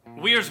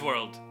Weir's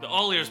World, the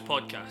All Ears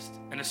podcast,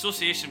 in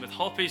association with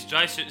Hoppy's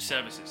Dry Suit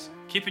Services,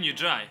 keeping you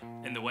dry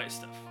in the wet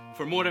stuff.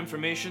 For more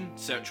information,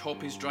 search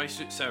Hoppy's Dry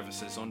Suit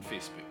Services on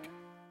Facebook.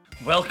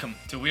 Welcome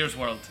to Weir's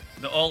World,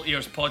 the All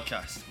Ears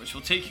podcast, which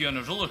will take you on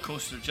a roller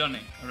coaster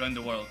journey around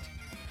the world.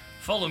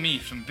 Follow me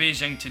from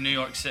Beijing to New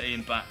York City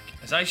and back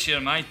as I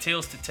share my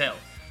tales to tell,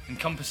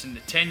 encompassing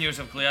the 10 years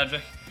of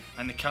Gleadric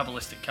and the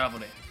Kabbalistic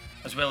Cavalry,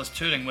 as well as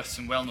touring with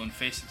some well-known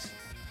faces.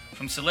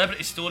 From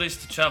celebrity stories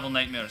to travel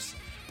nightmares,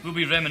 we'll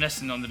be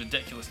reminiscing on the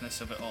ridiculousness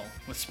of it all,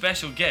 with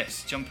special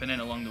guests jumping in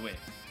along the way.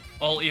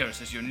 All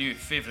Ears is your new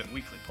favourite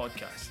weekly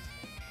podcast.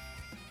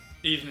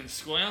 Evening,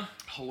 Squire.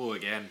 Hello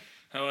again.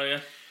 How are you?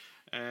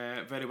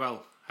 Very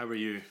well. How are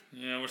you?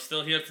 Yeah, we're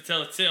still here to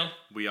tell a tale.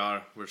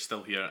 We're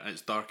still here.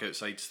 It's dark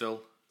outside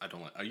still.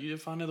 Are you a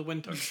fan of the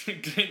winter?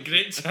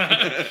 great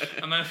chat.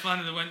 Am I a fan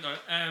of the winter?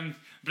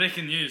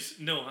 Breaking news.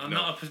 No, I'm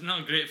No. not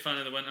a great fan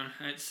of the winter.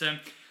 It's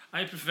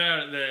I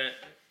prefer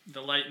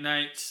the light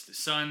nights, the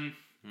sun,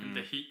 and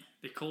the heat.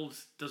 The cold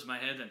does my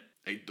head in.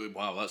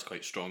 Wow, that's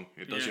quite strong.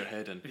 It does your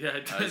head in. Yeah,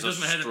 it That is does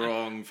my head in. a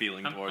strong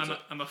feeling towards it.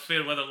 I'm a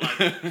fair weather lad.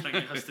 I think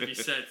it has to be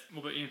said.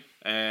 What about you?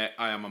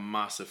 I am a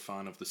massive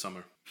fan of the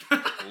summer.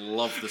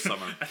 Love the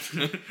summer.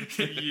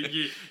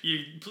 you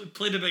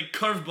played a big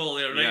curveball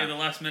there right at the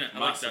last minute. I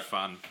like Massive that.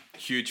 fan.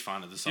 Huge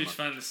fan of the summer. Huge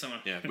fan of the summer.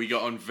 Yeah, we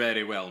got on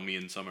very well, me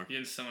and summer. You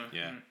in summer.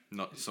 Yeah,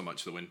 not so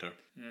much the winter.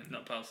 Yeah,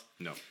 not pals.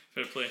 No.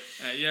 Fair play.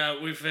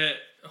 We've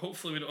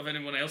hopefully we don't have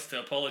anyone else to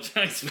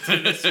apologise to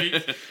this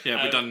week.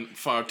 Yeah, we've done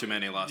far too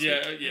many last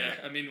week. Yeah.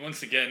 I mean,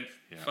 once again,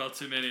 far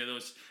too many of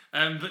those.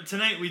 But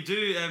tonight we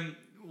do.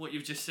 What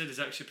you've just said is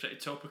actually pretty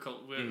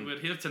topical. We're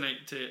here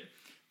tonight to,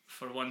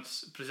 for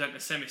once, present a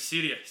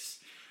semi-serious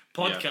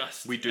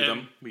podcast. Yeah, we do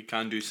them. We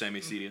can do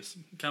semi-serious.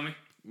 Can we?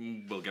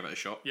 We'll give it a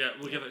shot. Yeah,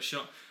 we'll give it a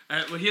shot.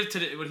 We're here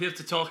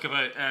to talk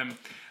about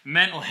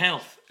mental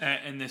health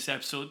in this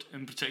episode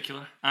in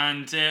particular,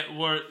 and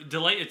we're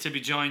delighted to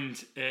be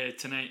joined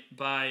tonight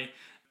by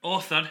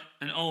author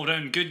and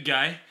all-round good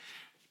guy,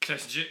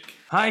 Chris Duke.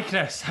 Hi,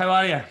 Chris. How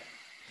are you?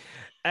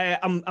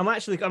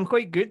 I'm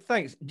quite good,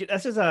 thanks.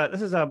 This is a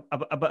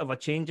bit of a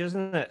change,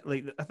 isn't it?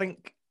 Like, I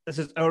think this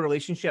is our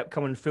relationship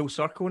coming full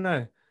circle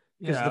now.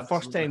 Because the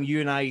first time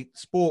you and I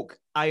spoke,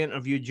 I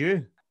interviewed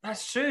you.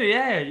 That's true,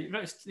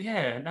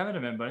 yeah. Now I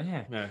remember,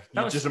 Yeah,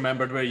 you just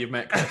remembered where you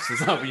met Chris, is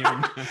that what you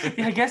mean?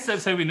 Yeah, I guess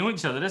that's how we know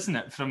each other, isn't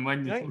it? From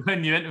when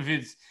you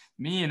interviewed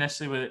me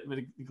initially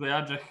with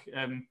Gleadric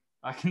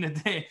back in the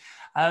day.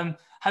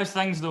 How's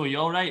things though? You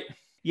all right?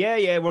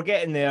 Yeah, we're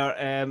getting there.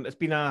 It's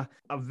been a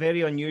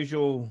very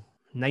unusual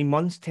 9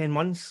 months, 10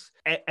 months.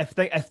 If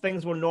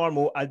things were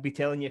normal, I'd be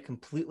telling you a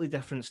completely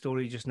different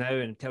story just now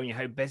and telling you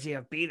how busy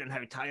I've been and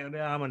how tired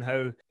I am and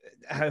how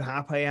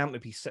happy I am to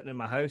be sitting in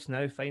my house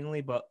now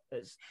finally. But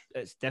it's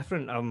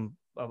different.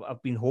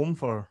 I've been home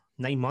for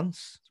 9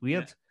 months. It's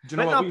weird. Do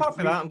you know what? Apart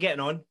from that, I'm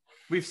getting on.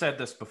 We've said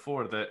this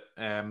before that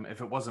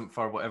if it wasn't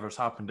for whatever's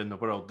happened in the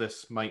world,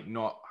 this might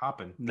not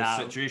happen. This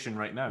situation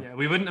right now. Yeah,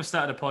 we wouldn't have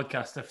started a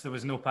podcast if there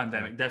was no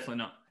pandemic. Definitely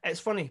not.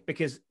 It's funny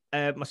because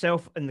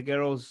myself and the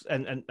girls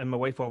and my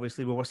wife,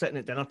 obviously, we were sitting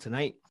at dinner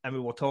tonight and we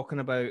were talking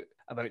about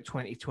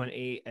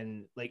 2020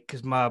 and like,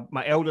 because my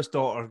eldest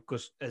daughter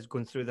is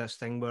going through this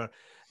thing where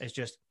it's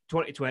just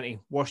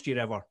 2020, worst year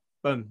ever.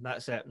 Boom,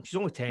 that's it. She's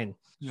only 10.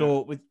 Yeah.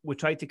 So we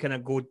tried to kind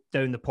of go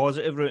down the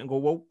positive route and go,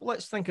 well,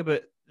 let's think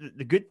about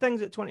the good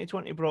things that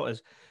 2020 brought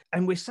us.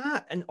 And we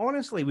sat, and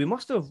honestly, we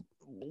must have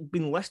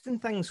been listing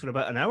things for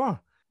about an hour.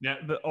 Yeah.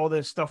 But all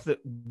the stuff that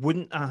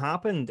wouldn't have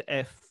happened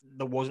if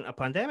there wasn't a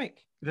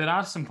pandemic. There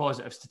are some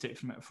positives to take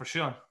from it, for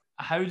sure.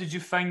 How did you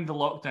find the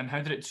lockdown?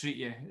 How did it treat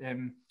you?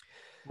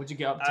 What did you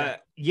get up to?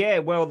 Yeah,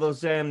 well,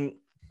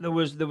 there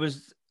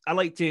was. I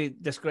like to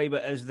describe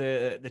it as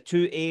the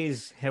two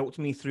A's helped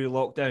me through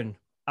lockdown: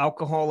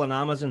 alcohol and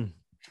Amazon.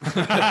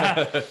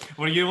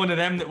 Were you one of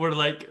them that were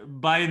like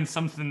buying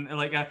something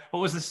like what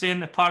was the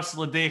saying? A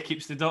parcel a day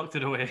keeps the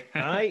doctor away.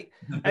 Right.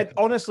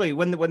 Honestly,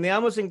 when the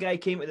Amazon guy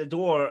came at the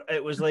door,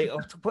 it was like,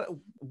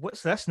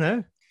 what's this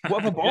now?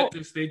 What have I bought? At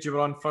the stage you were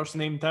on first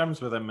name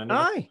terms with him, and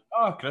aye.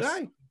 Oh, Chris,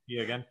 aye.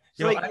 You again.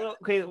 So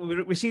okay,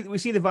 we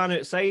see the van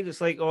outside.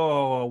 It's like,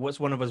 oh, what's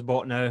one of us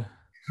bought now?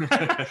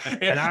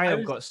 And I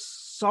have got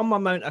some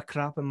amount of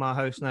crap in my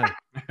house now.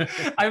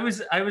 I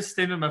was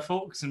staying with my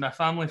folks and my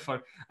family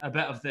for a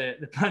bit of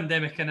the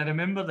pandemic, and I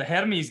remember the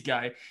Hermes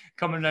guy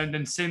coming around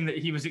and saying that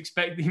he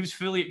was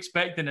fully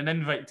expecting an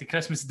invite to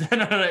Christmas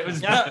dinner. It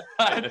was that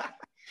bad.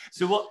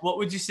 So what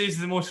would you say is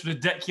the most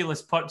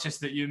ridiculous purchase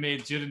that you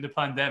made during the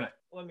pandemic?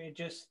 Let me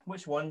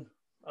which one?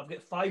 I've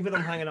got 5 of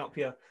them hanging up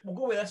here. We'll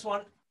go with this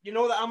one. You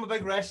know that I'm a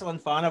big wrestling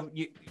fan.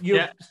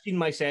 You've seen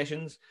my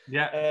sessions.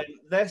 Yeah.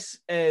 This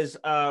is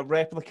a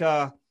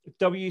replica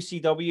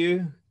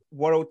WCW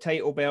world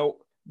title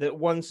belt that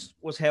once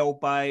was held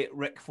by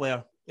Ric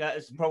Flair. That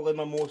is probably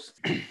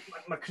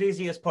my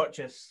craziest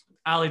purchase.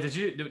 Ali, did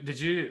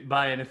you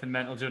buy anything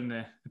mental during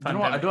the pandemic? You know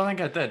what? I don't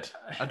think I did.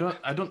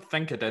 I don't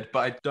think I did, but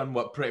I'd done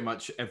what pretty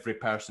much every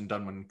person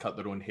done when cut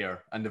their own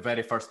hair. And the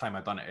very first time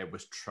I done it, it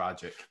was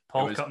tragic.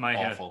 Paul cut my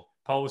hair.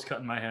 Paul was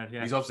cutting my hair.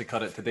 Yeah, he's obviously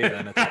cut it today.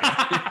 Then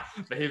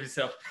behave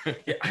yourself.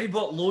 Yeah, I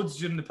bought loads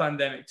during the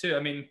pandemic too.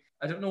 I mean,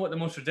 I don't know what the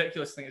most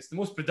ridiculous thing is. The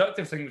most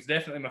productive thing was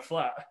definitely my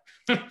flat.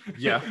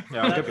 yeah,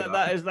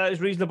 that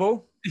is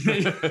reasonable.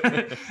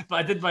 But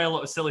I did buy a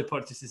lot of silly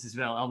purchases as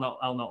well.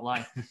 I'll not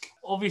lie.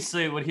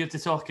 Obviously, we're here to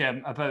talk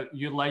about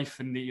your life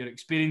and your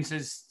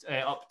experiences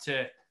up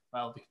to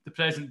the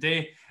present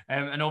day,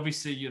 and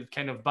obviously your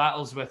kind of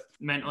battles with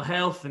mental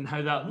health and how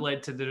that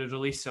led to the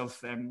release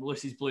of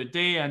Lucy's Blue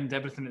Day and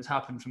everything that's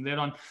happened from there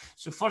on.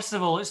 So first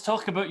of all, let's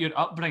talk about your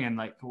upbringing,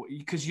 like,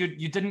 because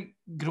you didn't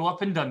grow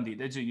up in Dundee,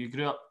 did you? You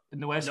grew up in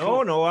the West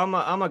Coast? No, I'm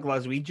a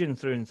Glaswegian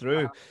through and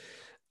through.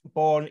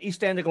 Born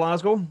East End of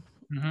Glasgow,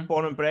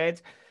 born and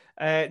bred.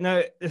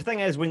 Now the thing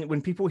is,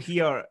 when people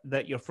hear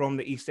that you're from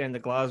the East End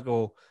of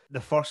Glasgow,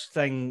 the first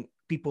thing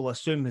people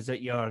assume is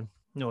that you're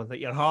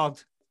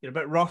hard. You're a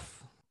bit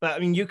rough. But I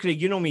mean,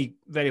 Craig, you know me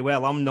very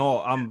well. I'm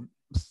not. I'm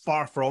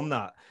far from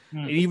that.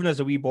 And even as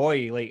a wee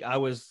boy, like I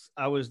was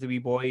the wee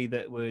boy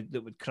that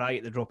would cry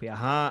at the drop of a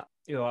hat.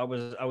 You know, I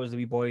was the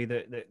wee boy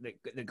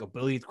that got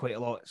bullied quite a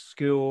lot at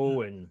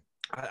school, and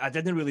I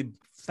didn't really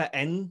fit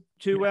in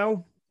too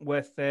well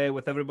with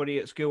everybody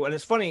at school. And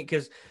it's funny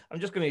because I'm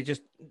just going to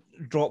just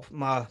drop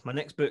my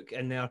next book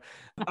in there.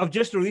 I've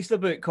just released a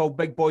book called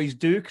Big Boys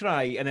Do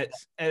Cry, and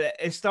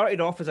it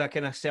started off as a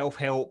kind of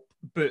self-help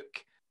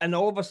book. And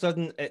all of a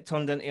sudden, it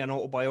turned into an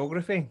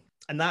autobiography.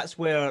 And that's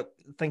where,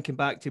 thinking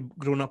back to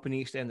growing up in the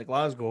East End of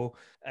Glasgow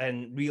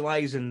and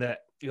realising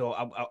that, you know,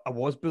 I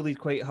was bullied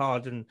quite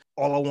hard and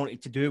all I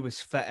wanted to do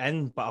was fit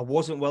in, but I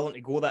wasn't willing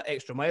to go that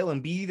extra mile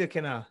and be the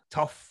kind of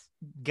tough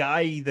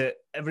guy that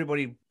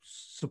everybody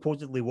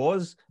supposedly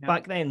was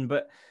back then.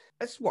 But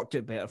it's worked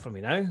out better for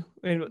me now.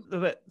 I mean,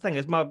 the thing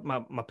is, my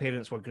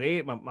parents were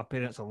great. My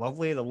parents are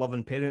lovely. They're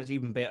loving parents,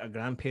 even better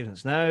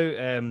grandparents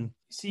now.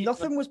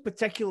 Nothing was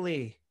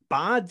particularly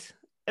bad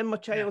in my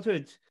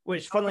childhood,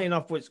 which funnily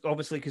enough was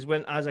obviously because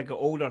as I got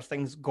older,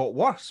 things got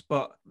worse,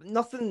 but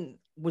nothing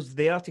was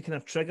there to kind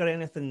of trigger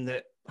anything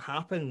that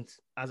happened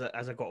as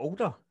I got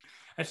older.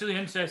 It's really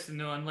interesting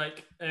though, and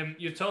like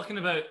you're talking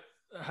about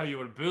how you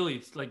were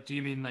bullied. Like, do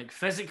you mean like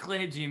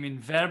physically? Do you mean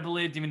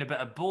verbally? Do you mean a bit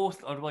of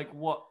both? Or like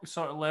what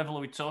sort of level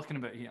are we talking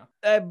about here?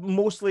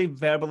 Mostly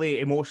verbally,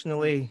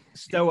 emotionally.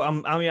 Still,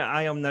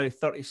 I am now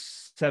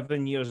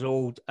 37 years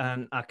old,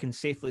 and I can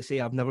safely say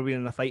I've never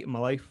been in a fight in my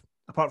life.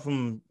 Apart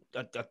from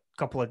a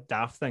couple of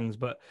daft things,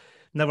 but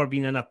never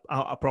been in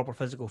a proper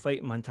physical fight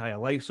in my entire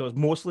life. So it's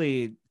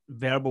mostly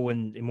verbal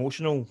and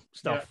emotional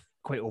stuff. Yeah.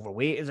 Quite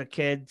overweight as a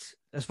kid.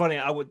 It's funny.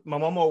 My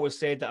mum always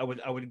said that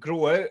I would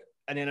grow out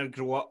and then I'd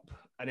grow up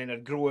and then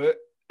I'd grow out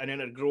and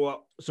then I'd grow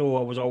up. So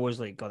I was always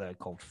like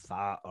called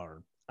fat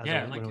or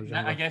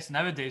I guess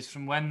nowadays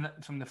from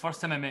the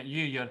first time I met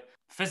you, you're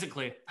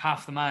physically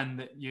half the man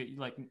that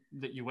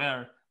you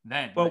were.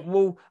 Then,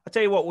 well, I'll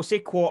tell you what, we'll say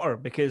quarter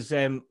because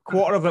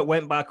quarter of it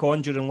went back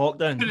on during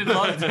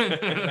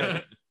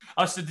lockdown.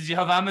 Oh, so did you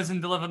have Amazon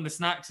delivering the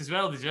snacks as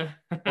well, did you?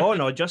 Oh,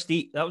 no, Just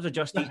Eat. That was a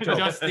Just Eat job.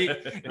 Just Eat,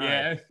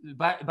 yeah.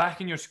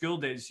 Back in your school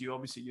days,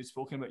 you've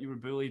spoken about you were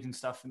bullied and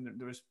stuff, and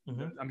there was,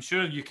 I'm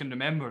sure you can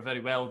remember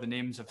very well the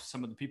names of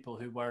some of the people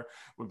who were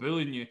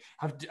bullying you.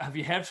 Have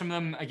you heard from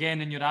them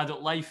again in your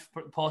adult life,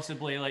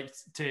 possibly, like,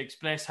 to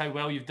express how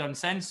well you've done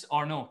since,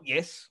 or no?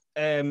 Yes.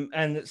 And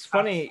it's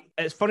funny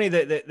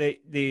that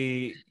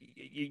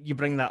you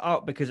bring that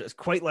up because it's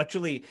quite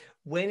literally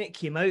when it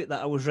came out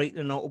that I was writing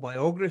an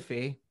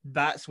autobiography,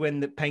 that's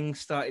when the ping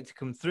started to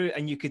come through,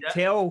 and you could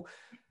tell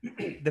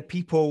the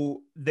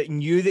people that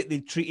knew that they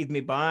treated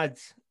me bad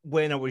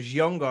when I was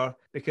younger,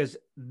 because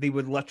they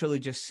would literally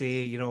just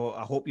say, you know,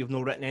 I hope you've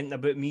not written anything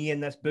about me in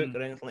this book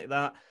or anything like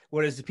that.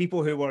 Whereas the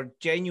people who were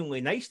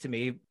genuinely nice to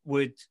me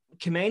would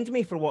commend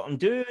me for what I'm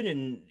doing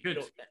and,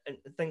 and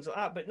things like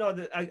that. But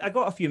no, I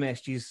got a few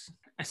messages.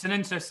 It's an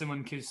interesting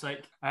one because,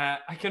 like,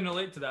 I can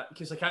relate to that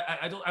because, like,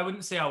 I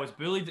wouldn't say I was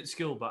bullied at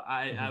school, but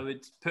I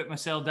would put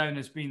myself down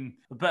as being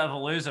a bit of a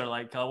loser.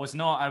 Like, I was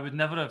not. I would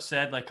never have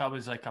said like I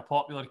was like a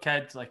popular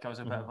kid. Like, I was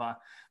a bit of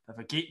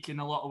a geek in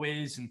a lot of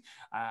ways, and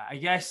I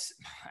guess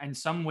in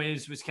some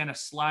ways was kind of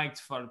slagged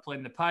for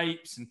playing the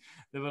pipes, and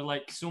there were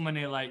like so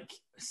many like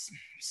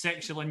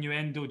sexual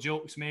innuendo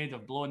jokes made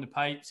of blowing the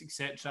pipes,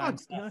 etc.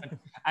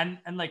 and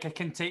like I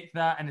can take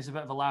that and it's a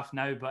bit of a laugh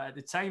now, but at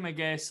the time I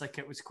guess like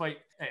it was quite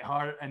at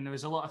heart and there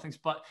was a lot of things.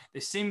 But the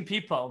same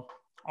people,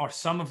 or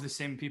some of the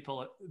same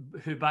people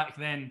who back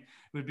then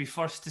would be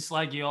first to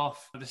slag you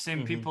off, are the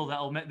same people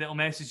that'll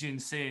message you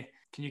and say,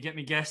 can you get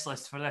me guest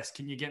list for this,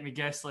 can you get me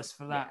guest list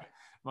for that?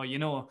 Well, you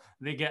know,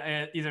 they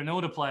get either no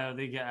reply or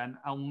they get an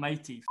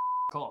almighty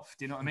off.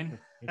 Do you know what I mean?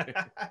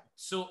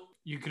 So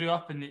you grew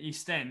up in the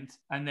East End,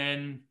 and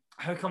then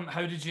how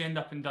did you end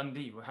up in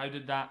Dundee? How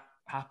did that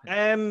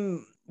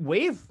happen?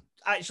 Wave.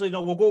 Actually,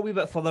 no, we'll go a wee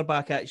bit further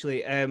back,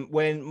 actually.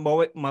 When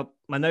my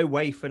now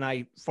wife and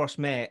I first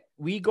met,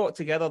 we got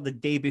together the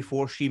day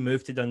before she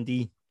moved to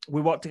Dundee.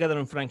 We worked together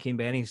in Frankie and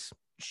Benny's.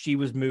 She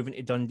was moving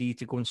to Dundee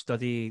to go and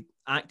study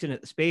acting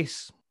at the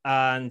Space,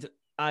 and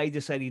I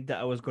decided that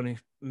I was going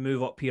to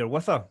move up here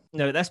with her.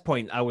 Now, at this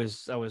point, I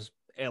was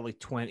early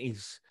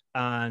 20s.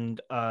 And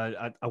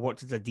I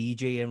worked as a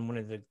DJ in one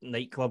of the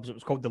nightclubs. It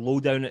was called The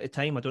Lowdown at the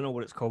time. I don't know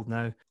what it's called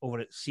now. Over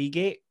at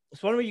Seagate.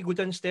 It's one where you go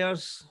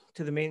downstairs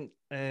to the main.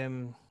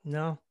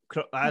 No,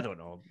 I don't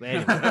know.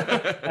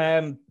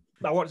 Anyway,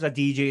 I worked as a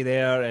DJ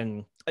there,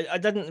 and I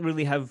didn't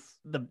really have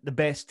the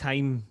best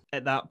time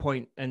at that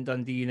point in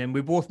Dundee. And then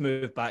we both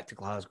moved back to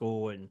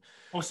Glasgow. And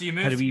so you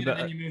moved here and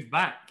then you moved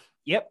back?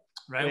 Yep.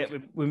 Right.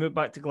 Okay. We moved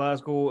back to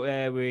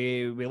Glasgow.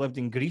 We lived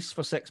in Greece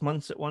for 6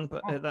 months at one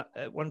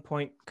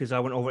point because I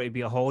went over to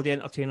be a holiday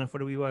entertainer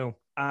for a wee while.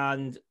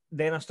 And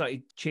then I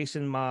started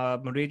chasing my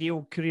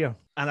radio career.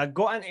 And I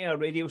got into a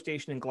radio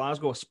station in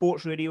Glasgow, a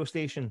sports radio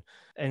station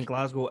in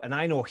Glasgow. And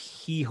I know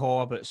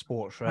hee-haw about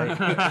sports, right?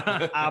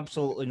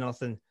 Absolutely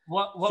nothing.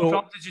 What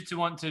prompted you to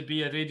want to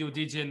be a radio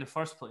DJ in the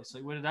first place?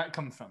 Like, where did that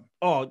come from?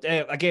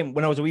 Again,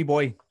 when I was a wee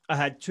boy, I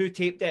had 2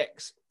 tape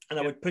decks. And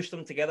I would push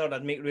them together and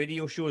I'd make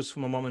radio shows for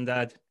my mum and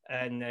dad.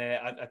 And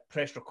I'd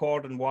press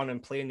record on one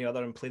and play on the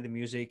other and play the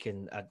music.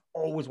 And I'd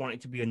always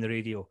wanted to be on the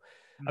radio.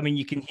 I mean,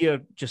 you can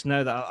hear just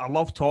now that I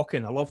love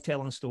talking. I love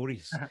telling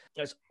stories.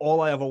 That's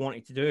all I ever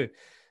wanted to do.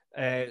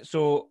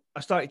 So I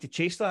started to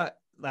chase that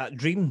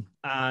dream.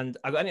 And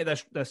I got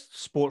into this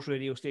sports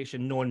radio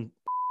station knowing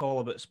all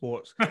about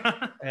sports,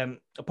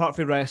 apart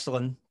from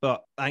wrestling.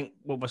 But I think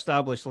we've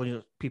established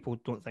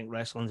people don't think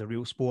wrestling's a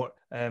real sport.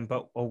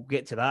 But I'll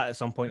get to that at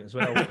some point as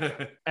well.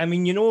 I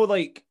mean,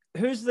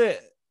 who's I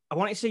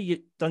want to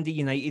say Dundee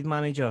United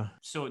manager.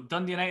 So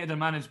Dundee United are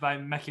managed by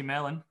Mickey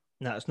Mellon.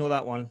 No, it's not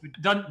that one.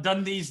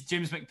 Dundee's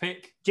James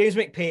McPake. James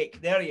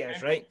McPake, there he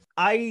is, right?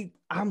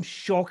 I'm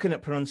shocking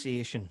at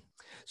pronunciation.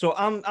 So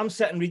I'm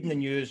sitting reading the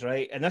news,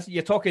 right? And this,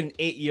 you're talking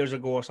 8 years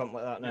ago or something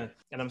like that now.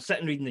 And I'm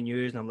sitting reading the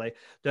news and I'm like,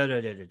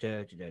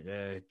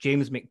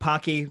 James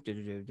McPacky.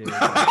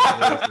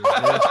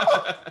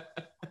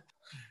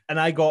 And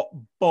I got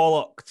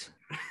bollocked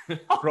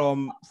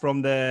from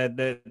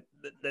the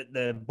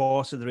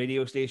boss of the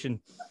radio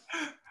station.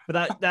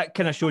 But that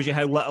kind of shows you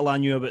how little I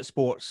knew about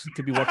sports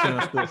to be working on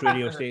a sports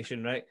radio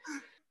station, right?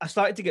 I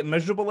started to get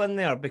miserable in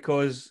there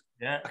because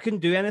I couldn't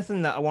do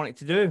anything that I wanted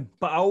to do.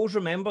 But I always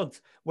remembered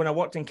when I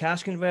worked in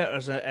cash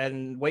converters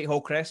in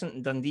Whitehall Crescent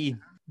in Dundee,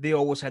 they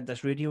always had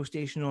this radio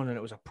station on, and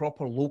it was a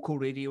proper local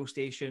radio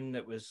station.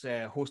 It was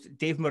hosted.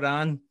 Dave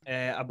Moran,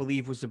 I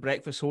believe, was the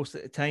breakfast host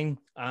at the time.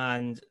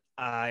 And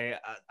I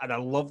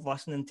loved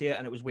listening to it,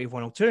 and it was Wave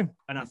 102.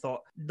 And I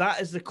thought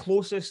that is the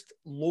closest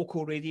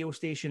local radio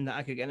station that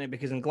I could get into,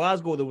 because in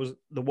Glasgow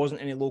there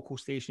wasn't any local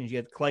stations. You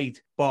had Clyde,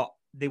 but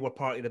they were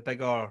part of the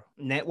bigger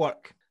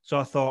network. So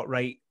I thought,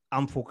 right,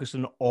 I'm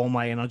focusing all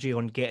my energy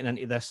on getting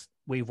into this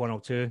Wave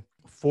 102.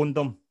 Phoned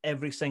them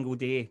every single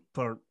day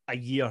for a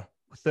year.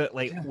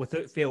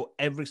 Without fail,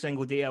 every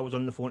single day I was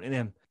on the phone to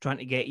them, trying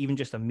to get even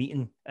just a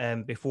meeting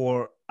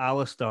before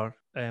Alistair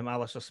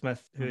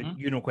Smith, who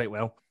you know quite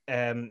well.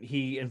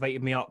 He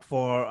invited me up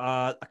for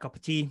a cup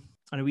of tea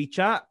and a wee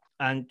chat.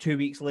 And 2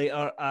 weeks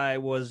later, I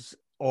was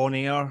on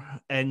air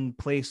in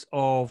place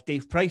of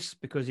Dave Price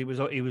because he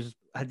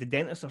had the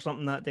dentist or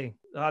something that day.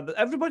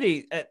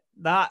 Everybody at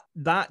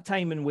that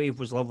time in Wave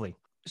was lovely.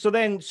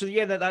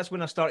 That's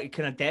when I started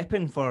kind of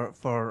depping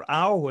for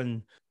Al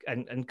and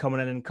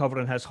coming in and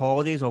covering his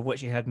holidays, of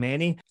which he had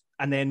many.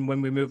 And then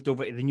when we moved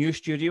over to the new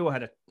studio, I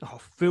had a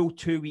full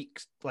 2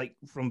 weeks, like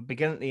from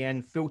beginning to the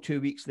end, full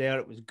 2 weeks there.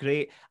 It was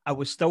great. I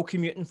was still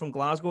commuting from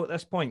Glasgow at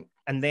this point.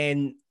 And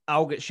then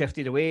Al got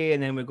shifted away,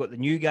 and then we got the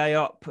new guy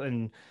up,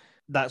 and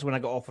that's when I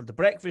got offered the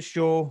breakfast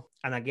show.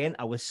 And again,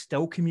 I was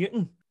still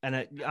commuting.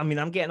 And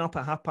I'm getting up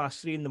at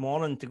 3:30 in the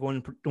morning to go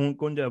and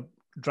do a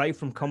drive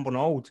from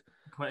Cumbernauld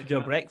to do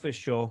a breakfast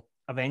show.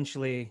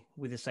 Eventually,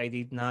 we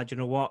decided, do you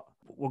know what?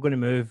 We're going to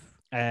move.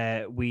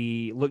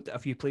 We looked at a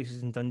few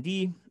places in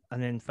Dundee,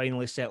 and then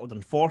finally settled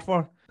on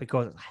Forfar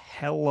because it's a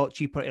hell of a lot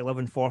cheaper to live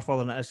in Forfar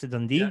than it is to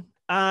Dundee. Yeah.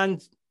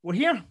 And we're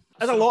here.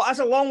 That's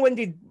a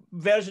long-winded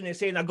version of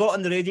saying I got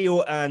on the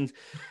radio and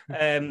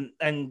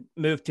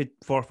moved to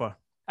Forfar.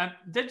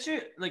 Did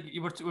you,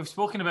 we've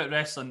spoken about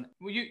wrestling.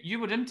 You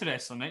were into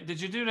wrestling, right? Did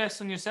you do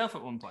wrestling yourself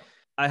at one point?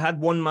 I had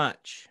one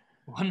match.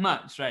 One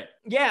match, right?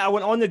 Yeah, I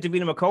went on the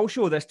Davina McCall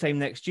show this time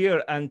next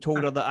year and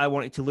told her that I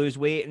wanted to lose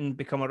weight and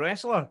become a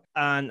wrestler,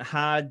 and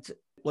had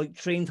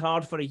trained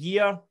hard for a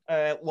year,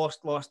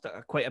 lost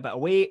quite a bit of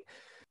weight,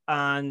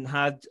 and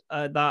had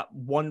that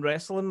one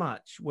wrestling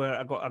match where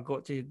I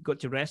got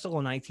to wrestle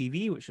on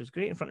ITV, which was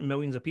great in front of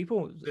millions of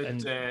people.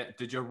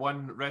 Did your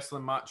one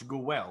wrestling match go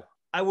well?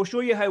 I will show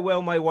you how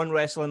well my one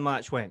wrestling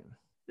match went.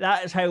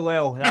 That is how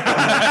well that one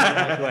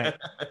match went.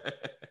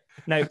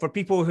 Now, for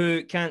people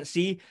who can't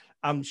see,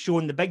 I'm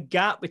showing the big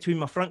gap between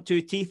my front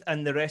 2 teeth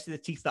and the rest of the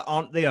teeth that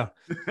aren't there.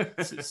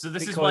 So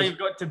this is why you've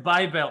got to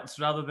buy belts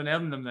rather than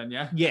earn them then,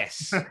 yeah?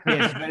 Yes,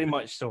 very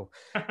much so.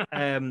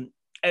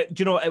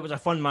 It was a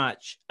fun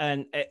match.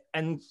 And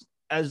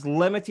as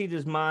limited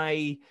as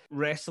my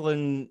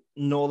wrestling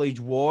knowledge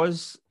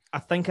was, I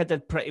think I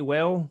did pretty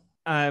well.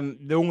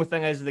 The only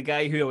thing is the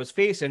guy who I was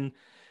facing,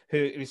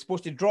 who was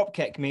supposed to drop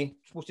kick me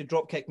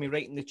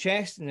right in the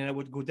chest, and then I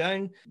would go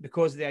down.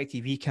 Because the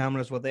ITV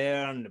cameras were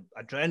there and the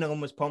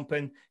adrenaline was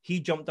pumping, he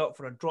jumped up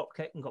for a drop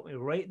kick and got me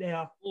right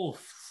there.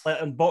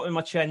 On bottom of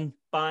my chin,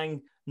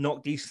 bang,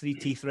 knocked these 3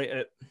 teeth right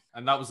out.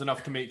 And that was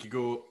enough to make you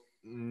go,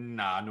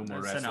 nah, no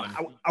more wrestling.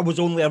 I was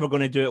only ever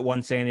going to do it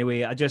once anyway.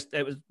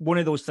 It was one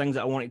of those things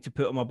that I wanted to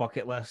put on my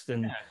bucket list,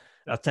 and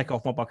I'll tick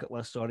off my bucket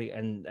list,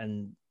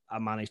 and I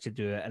managed to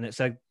do it. And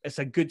it's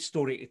a good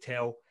story to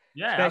tell.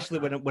 Yeah, especially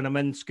when I'm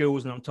in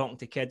schools and I'm talking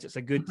to kids, it's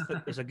a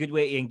good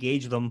way to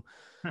engage them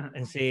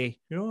and say,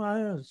 I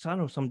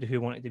know somebody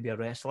who wanted to be a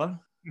wrestler.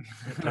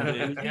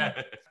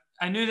 Yeah,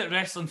 I knew that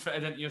wrestling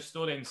fitted into your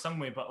story in some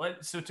way,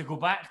 but to go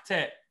back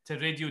to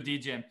radio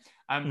DJing,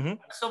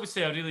 it's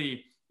obviously a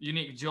really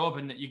unique job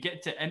in that you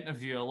get to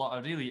interview a lot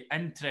of really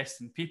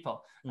interesting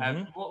people.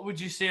 What would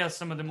you say are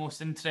some of the most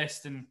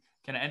interesting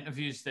kind of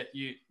interviews that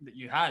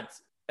you had?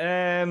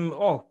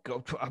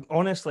 God,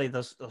 honestly,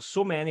 there's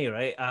so many,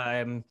 right?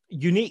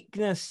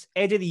 Uniqueness.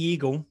 Eddie the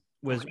Eagle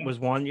was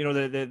one.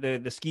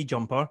 The ski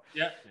jumper.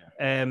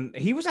 Yeah.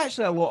 He was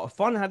actually a lot of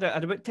fun. I had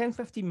about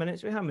 10-15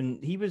 minutes with him,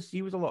 and he was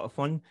a lot of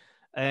fun.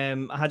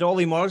 I had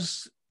Ollie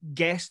Murs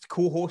guest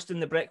co-hosting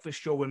the breakfast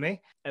show with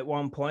me at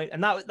one point,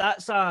 and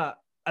that's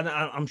and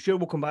I'm sure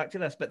we'll come back to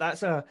this, but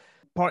that's a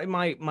part of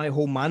my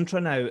whole mantra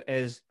now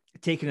is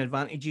taking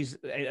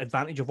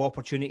advantage of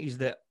opportunities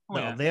that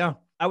are there.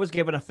 I was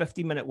given a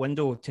 15-minute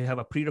window to have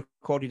a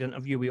pre-recorded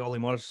interview with Ollie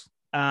Murs,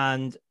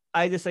 and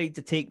I decided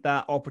to take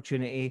that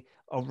opportunity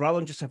of, rather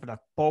than just having a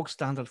bog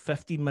standard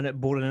 15-minute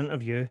boring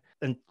interview,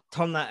 and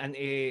turn that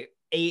into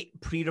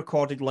 8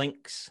 pre-recorded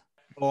links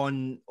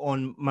on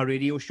my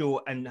radio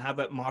show and have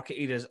it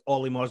marketed as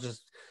Ollie Murs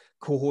is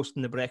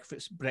co-hosting the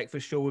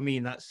breakfast show with me,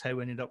 and that's how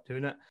we ended up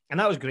doing it. And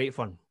that was great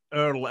fun.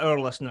 Our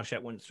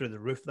listenership went through the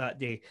roof that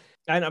day.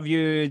 I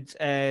interviewed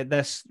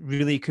this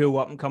really cool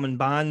up and coming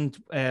band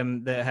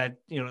that had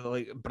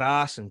like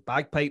brass and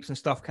bagpipes and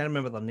stuff. Can't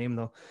remember their name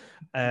though.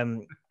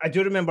 I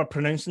do remember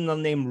pronouncing their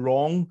name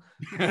wrong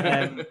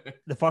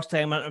the first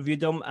time I interviewed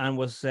them, and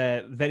was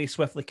very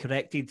swiftly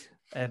corrected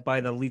by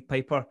their lead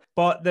piper.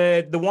 But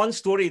the one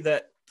story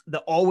that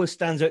always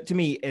stands out to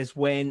me is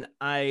when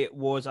I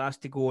was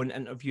asked to go and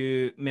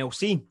interview Mel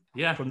C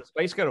from the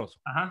Spice Girls.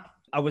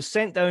 I was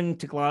sent down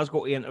to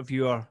Glasgow to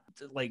interview her,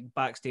 like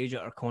backstage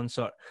at her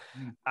concert.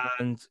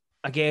 And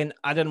again,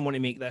 I didn't want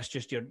to make this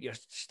just your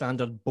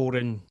standard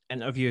boring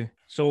interview.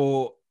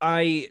 So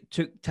I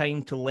took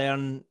time to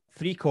learn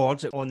 3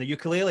 chords on the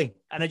ukulele.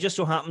 And it just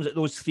so happens that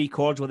those 3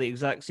 chords were the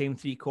exact same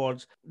 3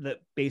 chords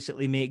that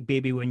basically make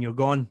Baby When You're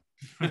Gone.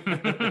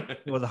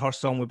 The Her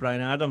song with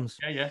Bryan Adams.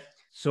 Yeah.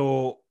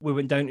 So we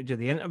went down to do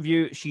the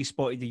interview. She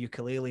spotted the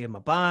ukulele in my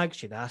bag.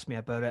 She'd asked me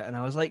about it. And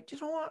I was like, do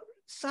you know what?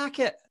 Sack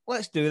it.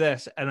 Let's do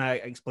this. And I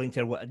explained to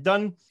her what I'd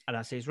done. And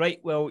I says, right,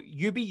 well,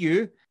 you be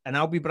you and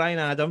I'll be Bryan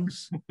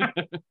Adams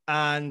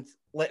and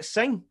let's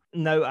sing.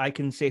 Now I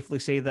can safely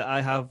say that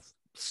I have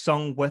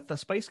sung with a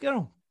Spice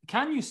Girl.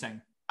 Can you sing?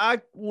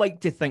 I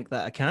like to think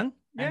that I can.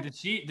 And did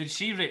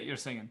she rate your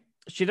singing?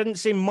 She didn't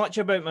say much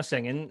about my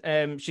singing.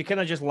 She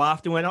kind of just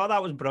laughed and went, "Oh,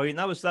 that was brilliant.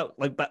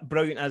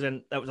 Brilliant as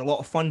in that was a lot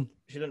of fun."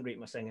 She didn't rate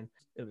my singing.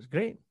 It was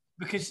great.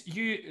 Because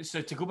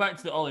so to go back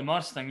to the Ollie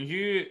Murs thing,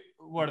 you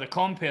were the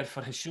compere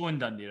for his show in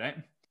Dundee, right?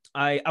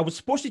 I was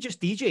supposed to just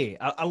DJ.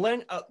 I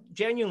learned,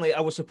 genuinely, I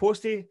was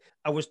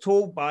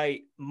told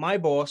by my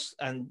boss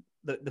and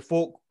the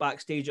folk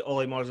backstage at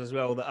Ollie Murs as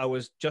well that I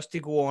was just to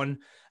go on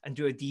and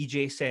do a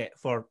DJ set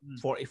for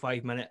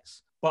 45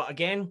 minutes. But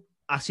again,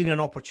 I seen an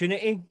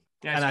opportunity.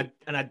 Yeah,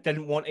 and I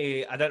didn't want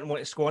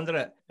to squander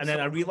it. And then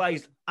I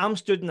realised I'm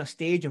stood on a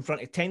stage in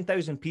front of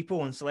 10,000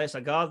 people in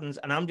Celesta Gardens,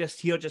 and I'm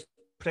just here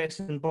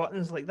pressing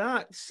buttons like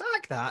that.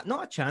 Sack that,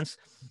 not a chance.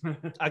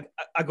 I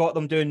got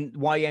them doing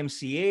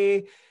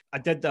YMCA. I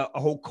did a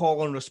whole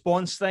call and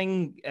response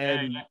thing,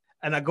 and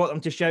I got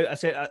them to shout. I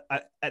said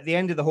at the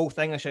end of the whole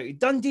thing, I shouted,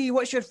 "Dundee,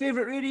 what's your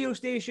favourite radio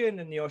station?"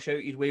 And they all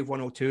shouted Wave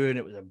 102, and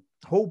it was a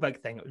whole big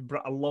thing.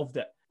 I loved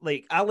it.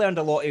 Like, I learned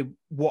a lot of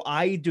what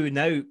I do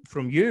now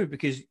from you,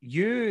 because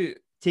you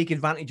take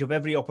advantage of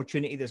every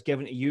opportunity that's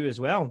given to you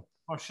as well.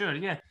 For sure,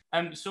 yeah.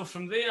 So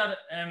from there,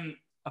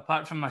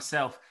 apart from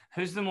myself,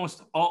 who's the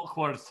most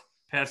awkward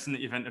person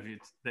that you've interviewed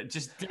that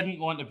just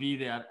didn't want to be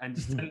there and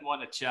just didn't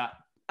want to chat?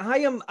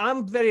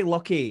 I'm very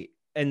lucky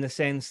in the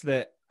sense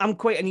that I'm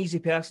quite an easy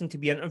person to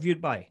be interviewed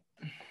by.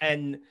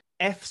 And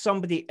if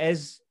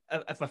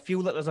I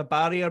feel that there's a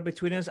barrier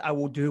between us, I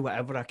will do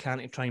whatever I can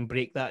to try and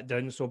break that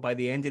down. So by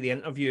the end of the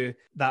interview,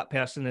 that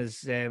person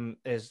is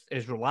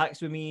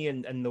relaxed with me,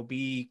 and they'll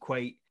be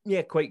quite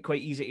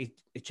easy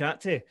to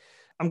chat to.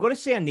 I'm going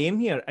to say a name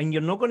here, and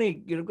you're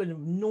going to have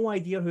no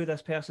idea who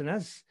this person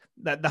is.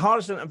 The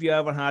hardest interview I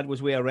ever had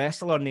was with a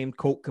wrestler named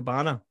Colt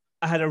Cabana.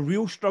 I had a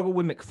real struggle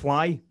with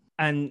McFly,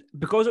 and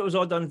because it was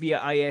all done via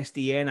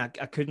ISDN,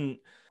 I couldn't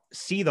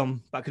see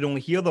them, but I could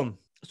only hear them.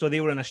 So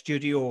they were in a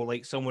studio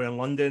like somewhere in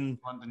London,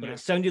 but it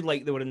sounded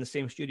like they were in the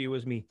same studio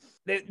as me.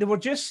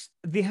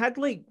 They had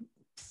like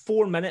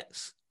 4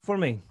 minutes for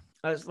me.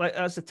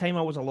 That's the time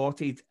I was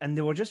allotted, and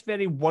they were just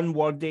very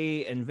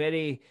one-wordy and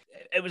very.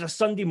 It was a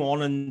Sunday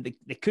morning.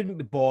 They couldn't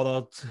be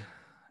bothered.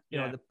 You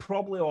know, they're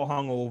probably all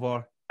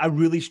hungover. I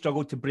really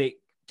struggled to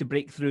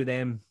break through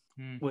them.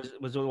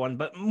 Was the one,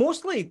 but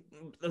mostly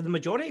the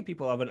majority of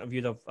people I've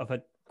interviewed, I've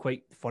had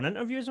quite fun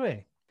interviews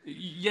with.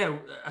 Yeah,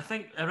 I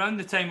think around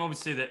the time,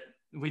 obviously, that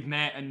we'd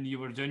met and you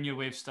were doing your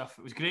wave stuff,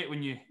 it was great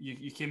when you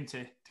came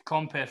to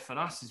Compare for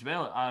us as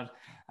well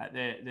at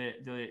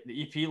the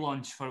EP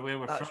launch for Where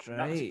We're From. Right.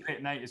 That was a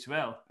great night as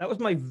well. That was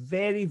my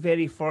very,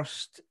 very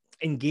first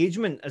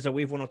engagement as a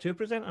Wave 102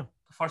 presenter.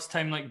 First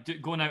time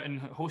going out and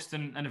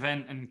hosting an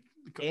event and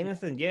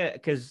anything, yeah,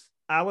 because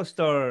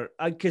Alistair,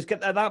 because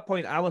at that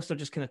point, Alistair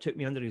just kind of took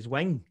me under his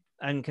wing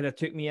and kind of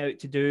took me out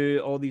to do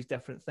all these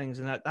different things.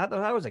 And that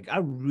was like, I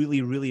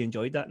really, really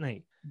enjoyed that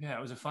night. Yeah,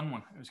 it was a fun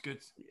one. It was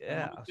good.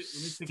 Yeah, I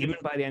was steaming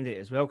by the end of it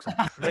as well.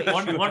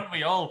 Weren't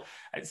we all?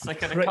 It's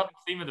like a recurring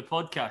theme of the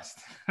podcast.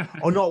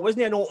 Oh no, it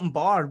wasn't an open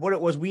bar. What it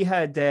was, we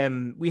had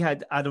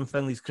Adam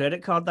Finley's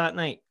credit card that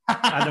night.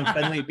 Adam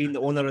Finley being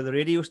the owner of the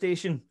radio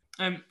station.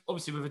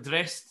 Obviously, we've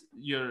addressed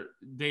your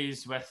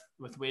days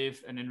with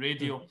Wave and in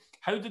radio.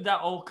 How did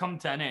that all come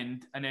to an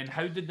end? And then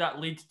how did that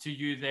lead to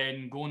you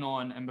then going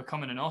on and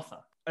becoming an author?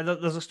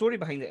 There's a story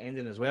behind the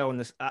ending as well. And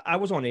this, I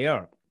was on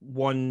air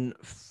one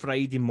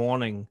Friday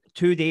morning,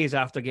 2 days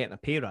after getting a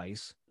pay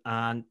rise,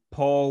 and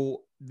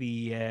Paul,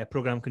 the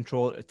program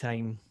controller at the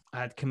time,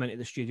 had come into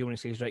the studio and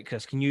he says, "Right,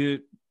 Chris, can you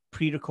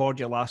pre-record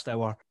your last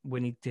hour? We're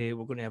going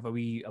to have a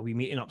wee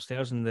meeting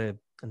upstairs in the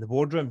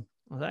boardroom."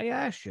 I was like,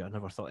 "Yeah, sure." I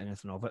never thought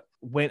anything of it.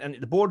 Went into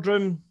the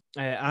boardroom.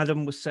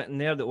 Adam was sitting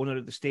there, the owner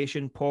of the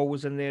station. Paul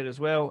was in there as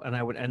well, and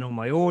I went in on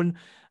my own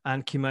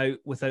and came out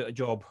without a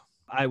job.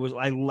 I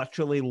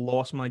literally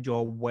lost my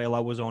job while I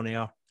was on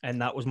air, and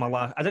that was my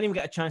last. I didn't even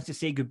get a chance to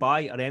say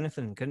goodbye or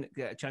anything. Couldn't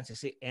get a chance to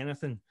say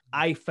anything.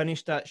 I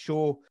finished that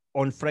show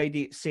on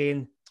Friday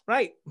saying,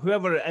 "Right,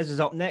 whoever it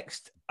is up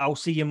next. I'll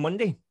see you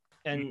Monday,"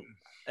 and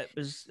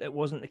it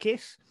wasn't the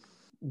case.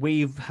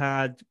 Wave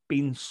had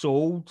been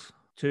sold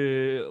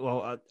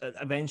to,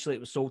 eventually it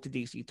was sold to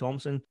DC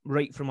Thomson,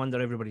 right from under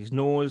everybody's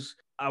nose.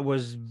 I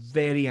was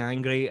very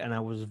angry and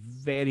I was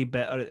very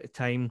bitter at the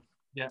time.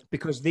 Yeah,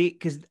 because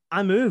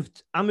I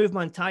moved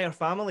my entire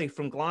family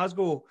from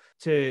Glasgow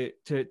to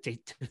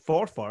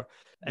Forfar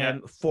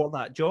for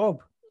that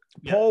job.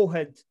 Yeah. Paul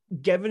had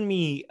given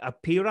me a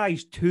pay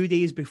rise 2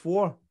 days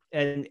before,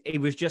 and he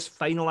was just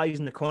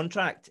finalising the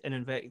contract in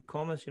inverted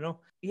commas, you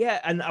know. Yeah,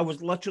 and I was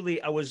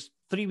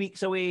 3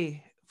 weeks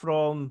away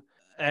from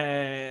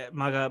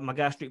my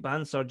gastric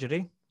band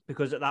surgery,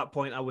 because at that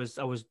point I was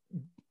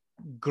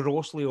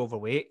grossly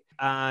overweight,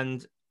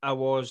 and I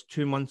was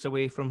 2 months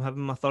away from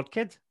having my third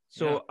kid.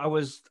 So yeah. I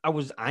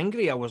was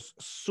angry. I was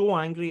so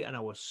angry, and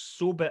I was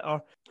so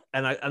bitter,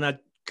 and I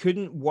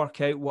couldn't work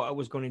out what I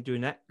was going to do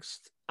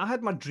next. I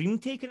had my dream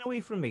taken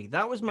away from me.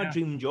 That was my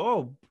dream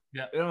job.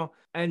 Yeah, you know,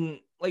 and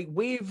like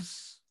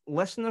Wave's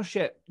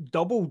listenership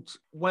doubled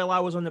while I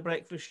was on the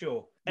breakfast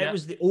show. Yeah. It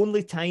was the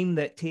only time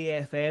that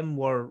TFM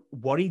were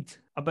worried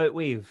about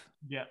Wave.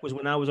 Yeah, was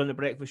when I was on the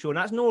breakfast show, and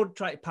that's no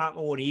trying to pat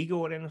my own ego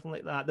or anything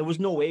like that. There was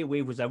no way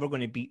Wave was ever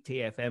going to beat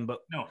TFM, but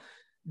no,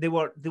 they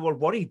were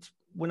worried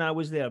when I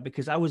was there,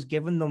 because I was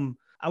giving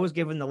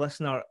the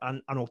listener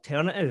an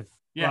alternative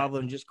rather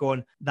than just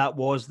going,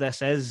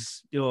 this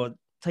is, you know,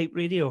 type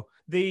radio.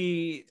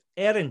 The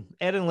Erin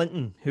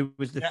Linton, who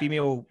was the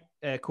female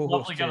co-host,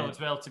 lovely girl as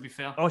well, to be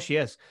fair. Oh, she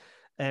is.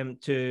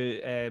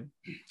 To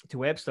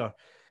Webster,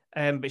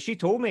 but she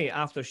told me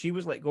after she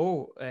was let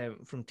go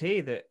from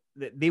Tay that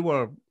they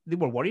were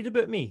worried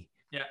about me.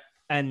 Yeah,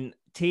 and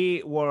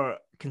Tay were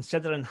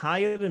considering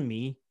hiring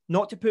me,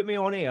 not to put me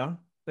on air,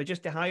 but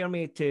just to hire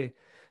me to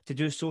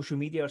do social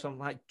media or something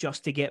like that,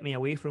 just to get me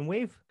away from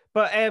Wave.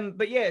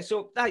 But yeah,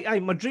 so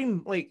my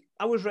dream, like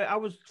I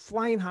was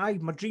flying high.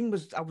 My dream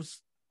was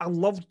I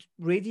loved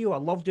radio. I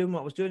loved doing what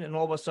I was doing, and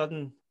all of a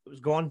sudden it was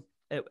gone.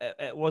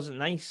 It wasn't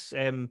nice.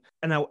 And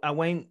I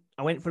went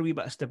for a wee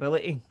bit of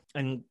stability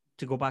and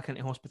to go back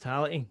into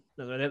hospitality.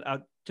 I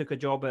took a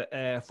job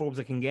at Forbes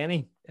of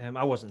Kilkenny.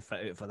 I wasn't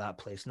fit out for that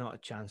place, not a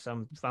chance.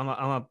 I'm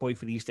a boy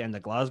for the East End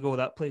of Glasgow.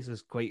 That place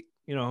is quite,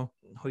 you know,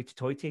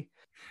 hoity-toity.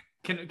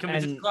 Can we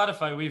just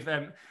clarify? We've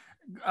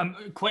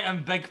quite a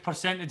big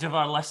percentage of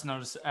our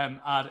listeners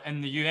are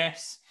in the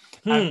US.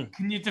 Can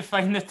you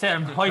define the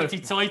term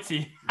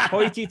hoity-toity?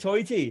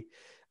 Hoity-toity.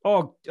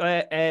 Oh,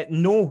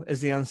 no is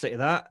the answer to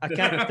that. I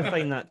can't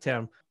define that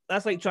term.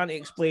 That's like trying to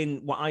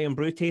explain what Iron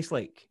Brew tastes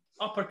like.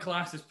 Upper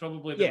class is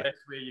probably the best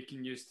way you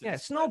can use to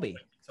snobby.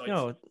 You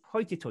know,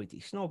 hoity-toity,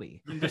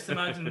 snobby. You can just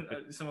imagine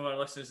some of our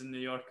listeners in New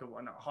York are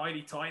going,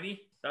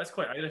 hoity-toity. That's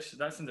quite Irish.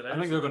 That's in the Irish. I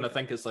think they're going to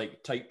think it's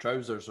like tight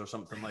trousers or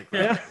something like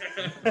that.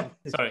 Yeah.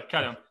 Sorry,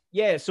 carry on.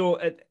 Yeah, so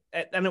it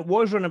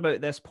was around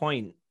about this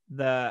point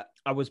that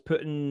I was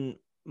putting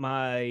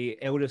my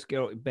eldest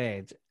girl to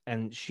bed,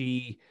 and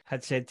she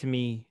had said to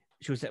me,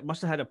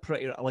 must have had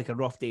a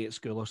rough day at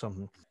school or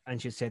something,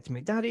 and she said to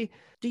me, "Daddy,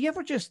 do you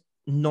ever just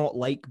not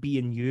like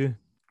being you?"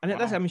 And at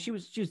this, I mean, she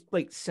was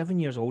like 7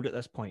 years old at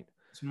this point.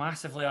 It's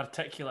massively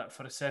articulate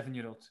for a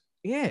 7-year-old.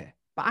 Yeah,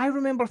 but I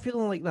remember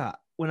feeling like that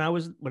when I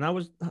was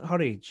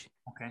her age.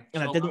 Okay.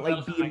 And I didn't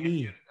like being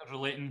me.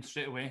 Relating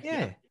straight away.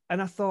 Yeah.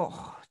 And I thought,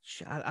 oh,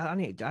 I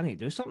need to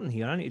do something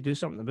here. I need to do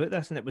something about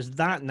this. And it was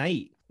that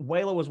night,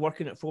 while I was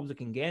working at Frobes of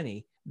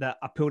Kilkenny, that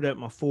I pulled out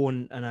my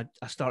phone and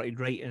I started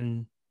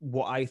writing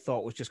what I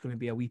thought was just going to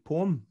be a wee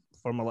poem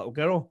for my little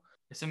girl.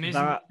 It's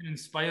amazing that can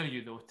inspire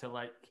you, though, to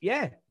like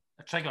a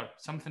trigger,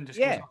 something just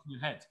goes off in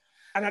your head.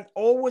 And I'd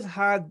always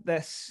had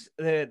this,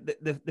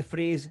 the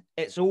phrase,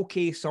 it's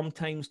okay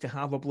sometimes to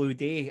have a blue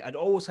day. I'd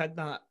always had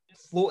that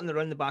floating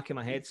around the back of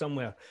my head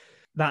somewhere.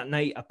 That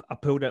night, I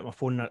pulled out my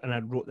phone and I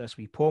wrote this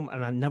wee poem,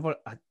 and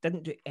I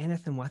didn't do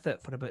anything with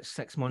it for about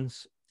 6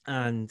 months.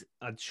 And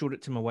I'd showed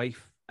it to my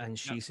wife, and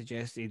she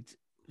suggested,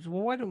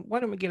 well, why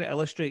don't we get it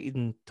illustrated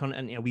and turn it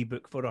into a wee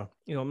book for her?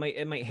 You know,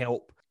 it might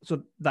help.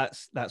 So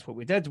that's what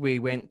we did. We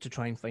went to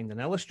try and find an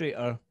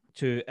illustrator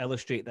to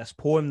illustrate this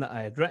poem that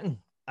I had written,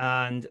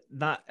 and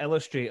that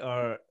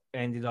illustrator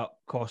ended up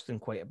costing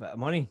quite a bit of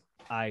money.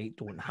 I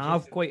don't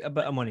have quite a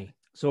bit of money.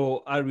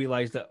 So I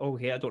realized that,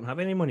 okay, I don't have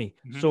any money.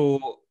 Mm-hmm.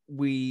 So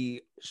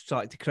we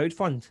started to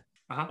crowdfund,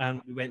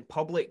 and we went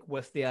public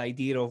with the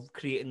idea of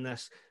creating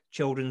this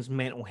children's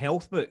mental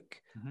health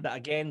book that,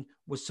 again,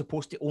 was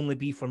supposed to only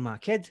be for my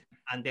kid.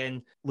 And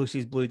then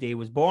Lucy's Blue Day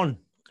was born,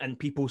 and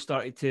people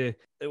started to,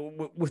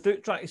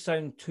 without trying to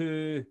sound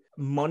too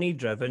money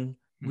driven,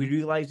 we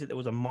realized that there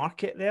was a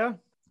market there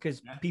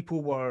because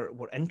people were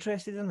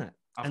interested in it.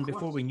 And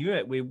before we knew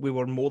it, we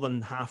were more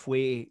than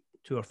halfway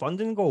to our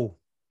funding goal.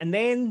 And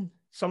then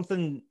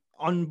something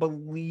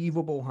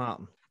unbelievable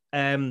happened.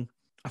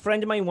 A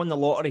friend of mine won the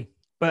lottery,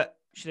 but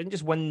she didn't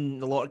just win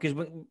the lottery, because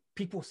when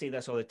people say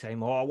this all the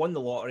time, oh, I won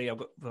the lottery, I've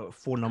got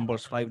 4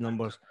 numbers, 5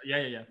 numbers.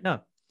 Yeah. No,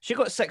 she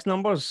got 6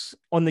 numbers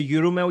on the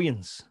Euro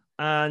Millions.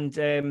 And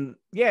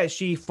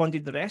she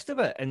funded the rest of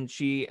it. And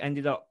she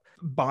ended up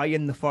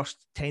buying the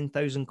first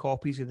 10,000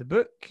 copies of the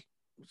book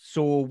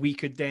so we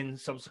could then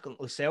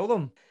subsequently sell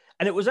them.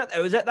 And it was at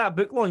that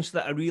book launch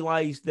that I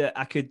realized that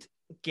I could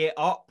get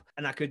up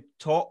and I could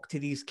talk to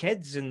these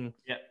kids and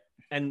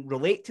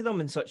relate to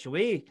them in such a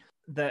way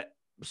that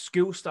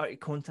schools started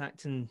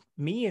contacting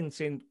me and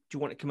saying, do you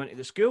want to come into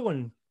the school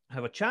and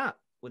have a chat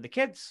with the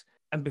kids?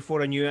 And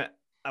before I knew it,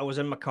 I was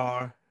in my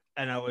car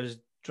and I was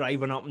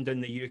driving up and down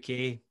the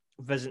UK,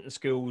 visiting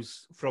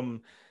schools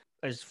from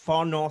as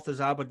far north as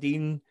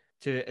Aberdeen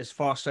to as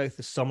far south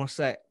as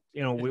Somerset.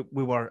 You know,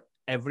 we were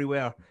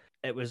everywhere.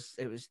 It was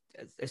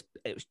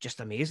just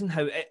amazing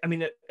how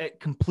it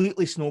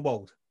completely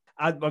snowballed.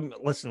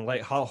 Listen,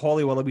 like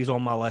Holly Willoughby's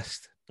on my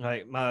list.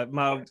 Right,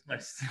 my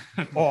list.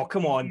 Oh,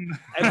 come on!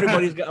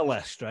 Everybody's got a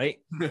list, right?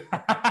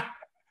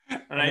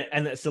 Right,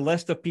 and it's a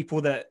list of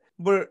people that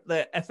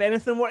if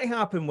anything were to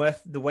happen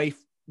with, the wife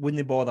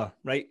wouldn't bother,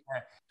 right?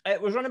 Yeah.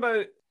 It was run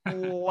about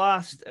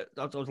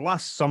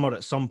last summer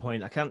at some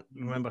point. I can't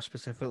remember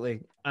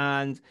specifically,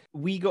 and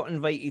we got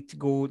invited to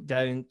go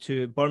down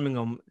to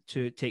Birmingham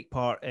to take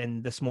part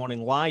in This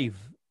Morning Live,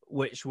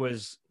 which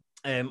was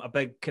a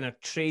big kind of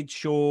trade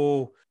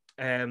show.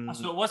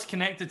 So it was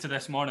connected to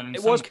This Morning.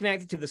 It was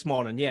connected to This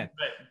Morning, yeah.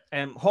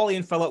 Right. Holly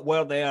and Philip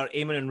were there.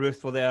 Eamon and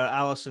Ruth were there.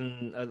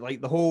 Alison,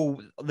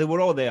 they were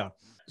all there.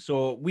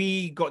 So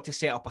we got to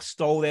set up a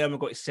stall there, and we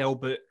got to sell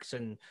books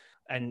and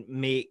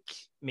make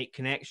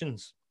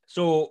connections.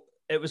 So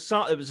it was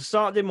a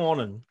Saturday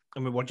morning,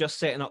 and we were just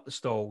setting up the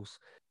stalls,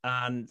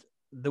 and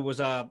there was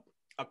a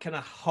kind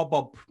of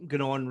hubbub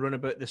going on round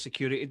about the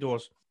security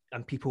doors.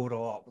 And people were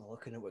all up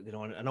looking at what was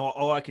going on. And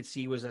all I could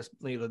see was this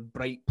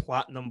bright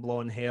platinum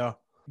blonde hair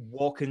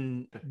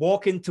walking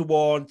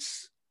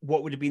towards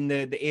what would have been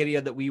the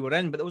area that we were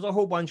in. But there was a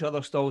whole bunch of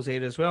other stalls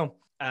there as well.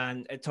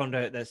 And it turned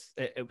out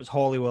it was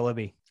Holly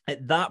Willoughby.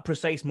 At that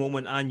precise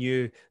moment, I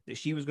knew that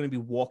she was going to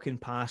be walking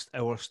past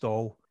our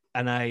stall.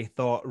 And I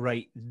thought,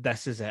 right,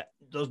 this is it.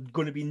 There's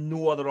going to be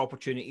no other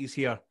opportunities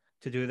here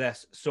to do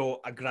this.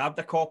 So I grabbed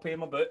a copy of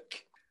my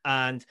book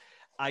and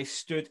I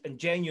stood, and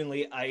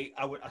genuinely, I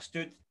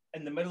stood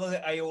in the middle of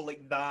the aisle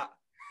like that,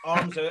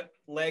 arms out,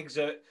 legs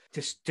out,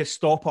 to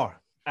stop her.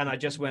 And I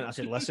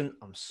said, listen,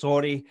 I'm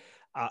sorry.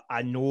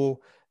 I know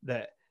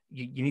that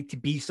you need to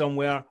be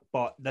somewhere,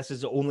 but this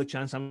is the only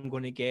chance I'm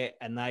going to get.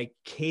 And I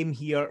came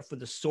here for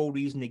the sole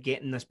reason of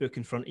getting this book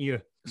in front of you.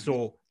 Mm-hmm.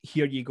 So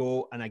here you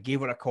go. And I gave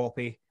her a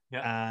copy,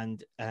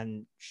 and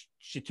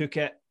she took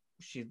it.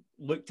 She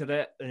looked at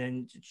it, and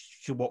then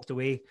she walked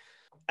away.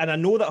 And I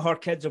know that her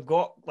kids have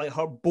got,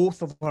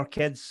 both of her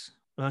kids,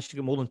 she's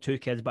got more than 2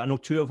 kids, but I know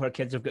 2 of her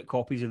kids have got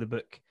copies of the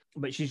book.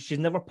 But she's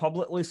never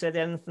publicly said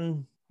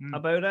anything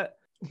about it.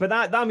 But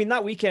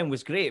that weekend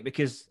was great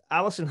because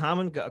Alison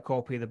Hammond got a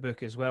copy of the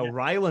book as well. Yeah.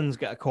 Ryland's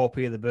got a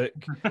copy of the book.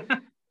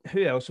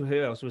 Who else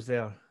was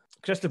there?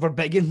 Christopher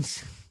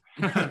Biggins.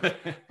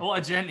 What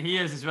a gent he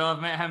is as well.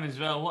 I've met him as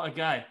well. What a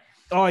guy.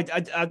 Oh,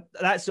 I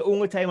that's the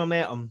only time I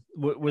met him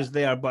was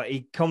there. But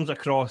he comes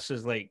across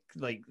as like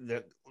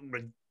the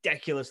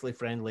ridiculously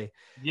friendly.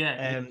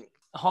 Yeah.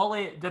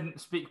 Holly didn't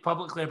speak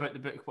publicly about the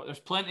book, but there's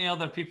plenty of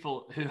other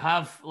people who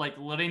have, like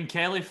Lorraine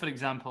Kelly, for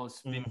example,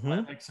 has been quite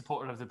a big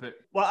supporter of the book.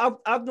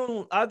 Well, I've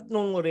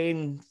known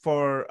Lorraine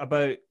for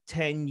about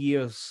 10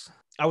 years.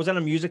 I was in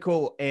a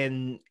musical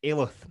in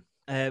Alyth.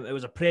 It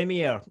was a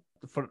premiere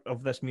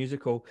of this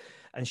musical,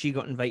 and she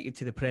got invited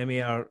to the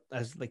premiere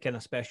as like in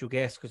a special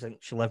guest because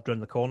she lived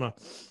around the corner.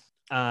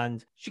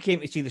 And she came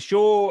to see the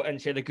show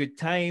and she had a good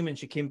time, and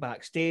she came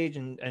backstage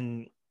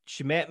and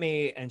she met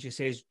me and she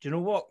says, do you know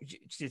what? She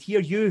said, here,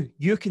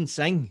 you can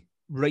sing,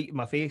 right in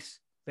my face,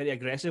 very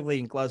aggressively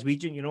in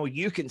Glaswegian,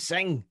 you can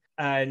sing.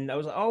 And I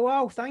was like, oh,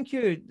 wow, thank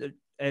you.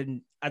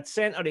 And I'd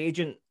sent her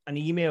agent an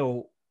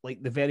email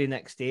like the very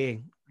next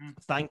day,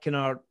 thanking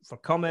her for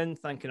coming,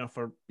 thanking her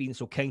for being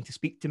so kind to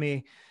speak to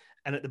me.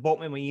 And at the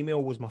bottom of my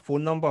email was my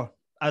phone number,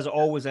 as it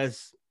always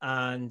is.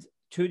 And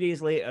 2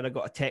 days later, I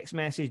got a text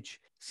message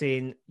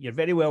saying, you're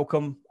very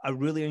welcome. I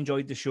really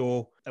enjoyed the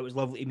show. It was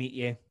lovely to meet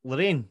you,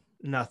 Lorraine.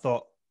 And I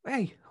thought,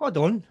 hey, hold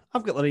on.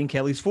 I've got Lorraine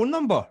Kelly's phone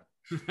number.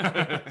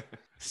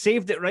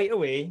 Saved it right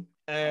away.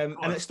 And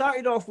it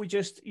started off with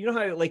just, you know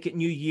how like at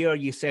New Year,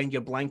 you send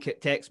your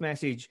blanket text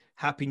message,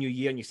 Happy New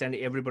Year, and you send it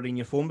to everybody in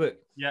your phone book.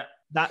 Yeah.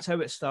 That's how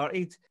it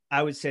started.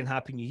 I would send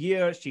Happy New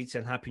Year. She'd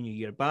send Happy New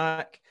Year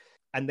back.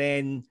 And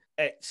then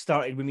it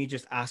started with me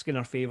just asking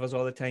her favors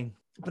all the time.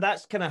 But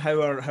that's kind of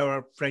how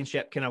our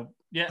friendship kind of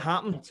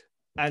happened.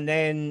 And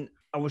then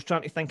I was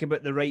trying to think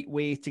about the right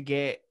way to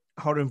get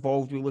her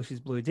involved with Lucy's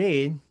Blue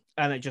Day.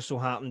 And it just so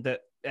happened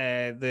that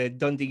the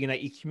Dundee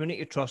United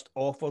Community Trust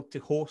offered to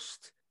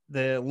host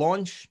the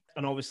launch.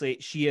 And obviously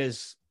she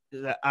is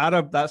the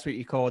Arab. That's what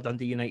you call a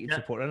Dundee United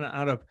supporter, isn't it?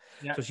 Arab.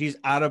 Yeah. So she's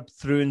Arab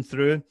through and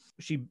through.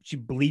 She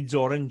bleeds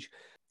orange.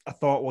 I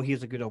thought, well,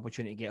 here's a good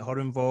opportunity to get her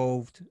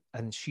involved.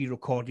 And she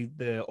recorded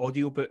the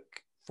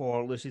audiobook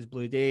for Lucy's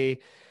Blue Day.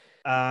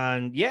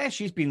 And yeah,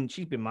 she's been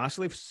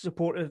massively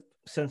supportive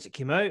since it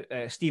came out.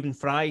 Stephen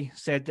Fry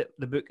said that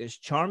the book is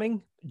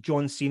charming.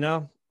 John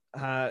Cena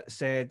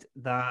said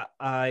that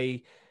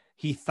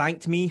he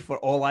thanked me for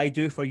all I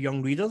do for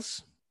young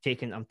readers.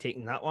 I'm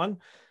taking that one.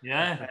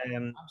 Yeah,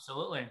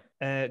 absolutely.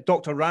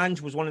 Dr.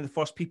 Ranj was one of the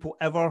first people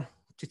ever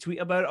to tweet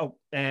about it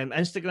on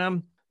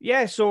Instagram.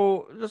 Yeah,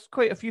 so there's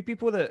quite a few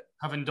people that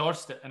have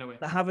endorsed it in a way.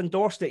 That have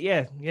endorsed it,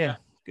 yeah.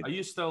 Are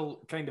you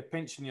still kind of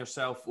pinching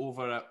yourself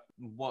over at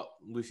what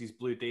Lucy's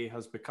Blue Day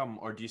has become,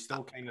 or do you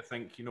still kind of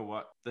think, you know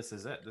what, this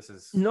is it?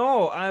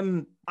 No,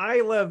 I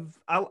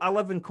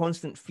live in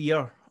constant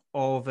fear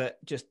of it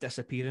just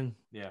disappearing.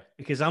 Yeah.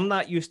 Because I'm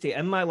not used to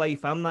in my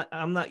life. I'm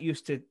not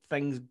used to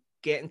things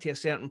getting to a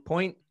certain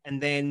point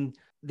and then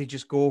they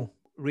just go.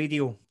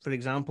 Radio, for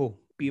example,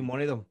 being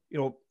one of them.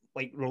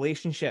 Like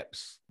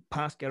relationships,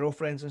 past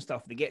girlfriends and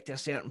stuff. They get to a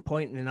certain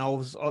point and then all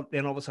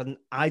of a sudden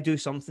I do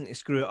something to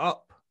screw it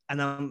up.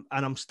 And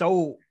I'm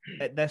still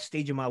at this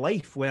stage of my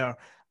life where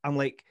I'm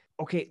like,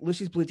 okay,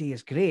 Lucy's Blue Day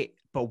is great,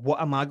 but what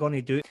am I going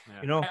to do?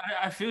 Yeah.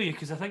 I feel you,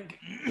 because I think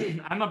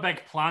I'm a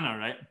big planner,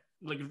 right?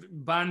 Like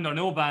band or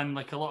no band,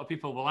 like a lot of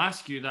people will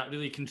ask you that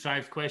really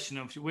contrived question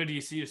of where do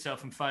you see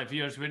yourself in 5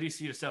 years? Where do you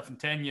see yourself in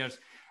 10 years?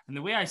 And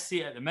the way I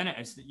see it at the minute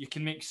is that you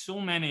can make so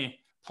many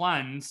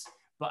plans,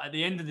 but at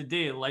the end of the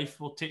day,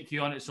 life will take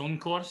you on its own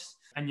course,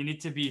 and you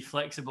need to be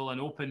flexible and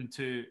open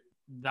to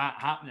that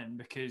happening,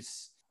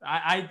 because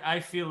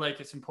I feel like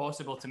it's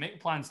impossible to make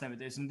plans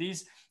nowadays, and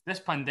this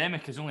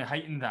pandemic has only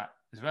heightened that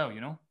as well,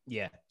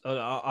 Yeah,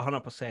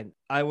 100%.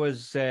 I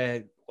was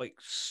like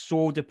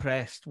so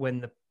depressed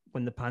when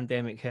the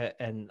pandemic hit,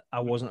 and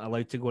I wasn't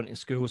allowed to go into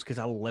schools because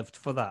I lived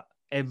for that.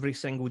 Every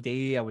single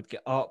day I would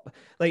get up.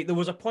 Like there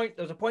was a point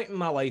in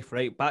my life,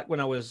 right, back when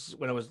I was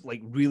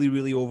like really,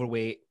 really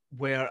overweight,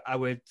 where I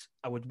would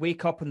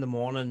wake up in the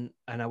morning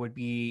and I would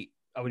be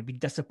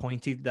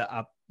disappointed that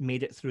I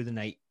made it through the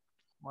night.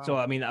 Wow. So,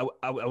 I mean,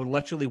 I would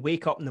literally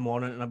wake up in the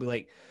morning and I'd be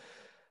like,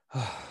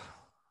 oh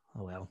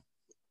well,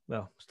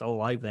 still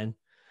alive then.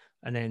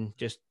 And then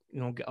just,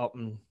 get up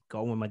and go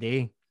on with my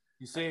day.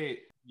 You say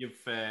you've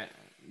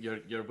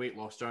your weight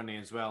loss journey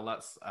as well.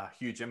 That's a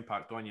huge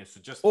impact on you. So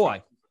just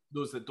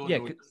those that don't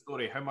know the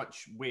story, how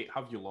much weight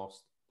have you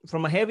lost?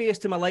 From my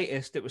heaviest to my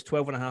lightest, it was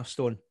 12.5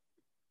 stone.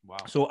 Wow.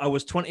 So I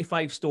was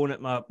 25 stone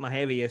at my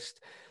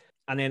heaviest.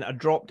 And then I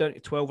dropped down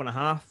to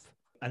 12.5.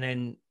 And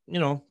then,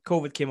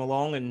 COVID came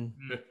along and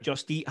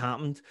Just Eat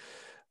happened.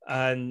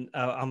 And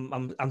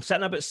I'm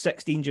sitting about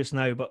 16 just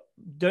now, but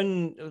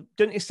down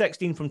to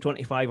 16 from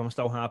 25, I'm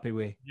still happy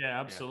with. Yeah,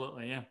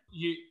 absolutely. Yeah.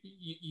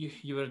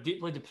 You were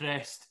deeply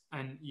depressed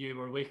and you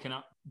were waking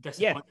up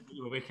disappointed that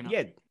you were waking up.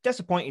 Yeah,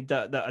 disappointed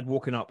that I'd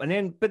woken up.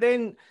 But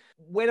then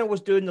when I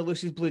was doing the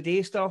Lucy's Blue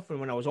Day stuff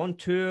and when I was on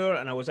tour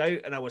and I was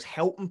out and I was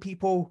helping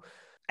people,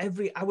 I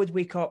would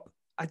wake up.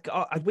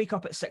 I'd wake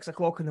up at 6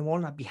 o'clock in the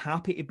morning. I'd be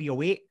happy to be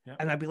awake,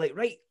 and I'd be like,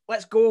 right,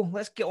 let's go,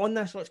 let's get on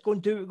this, let's go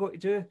and do what we've got to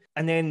do.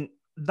 And then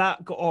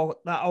that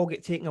all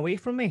get taken away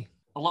from me.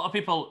 A lot of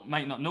people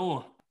might not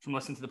know from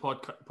listening to the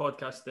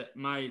podcast that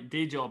my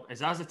day job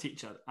is as a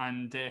teacher,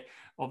 and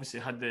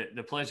obviously had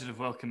the pleasure of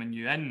welcoming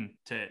you in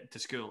to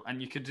school,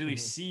 and you could really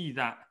see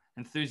that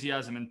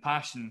enthusiasm and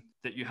passion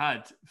that you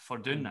had for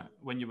doing that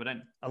when you were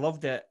in. I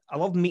loved it. I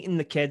love meeting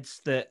the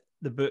kids that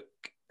the book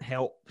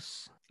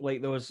helps.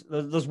 Like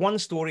there's one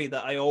story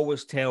that I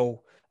always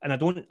tell, and I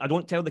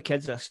don't tell the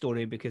kids this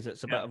story because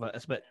it's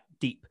it's a bit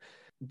deep.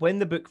 When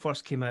the book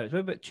first came out, it was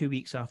about 2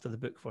 weeks after the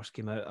book first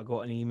came out, I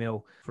got an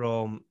email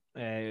from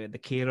the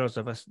carers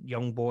of this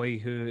young boy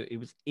who he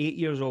was 8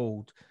 years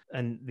old,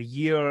 and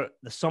the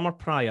summer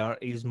prior,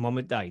 his mum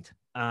had died,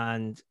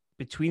 and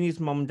between his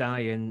mum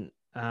dying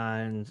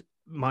and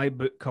my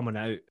book coming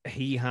out,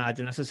 he had,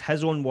 and this is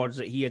his own words,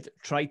 that he had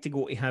tried to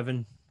go to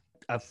heaven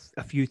a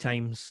few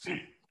times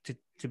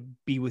to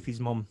be with his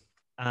mum,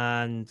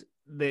 and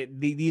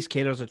these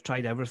carers had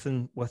tried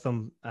everything with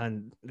him,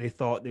 and they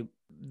thought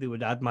they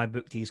would add my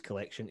book to his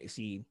collection to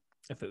see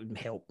if it would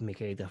help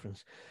make any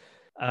difference.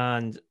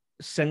 And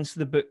since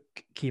the book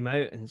came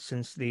out, and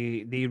since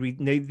they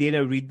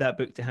now read that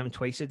book to him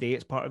twice a day,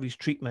 it's part of his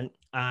treatment,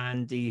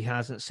 and he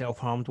hasn't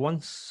self-harmed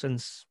once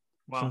since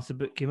the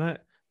book came out.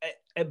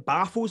 It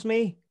baffles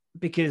me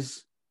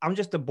because I'm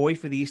just a boy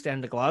for the East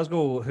End of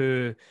Glasgow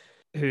who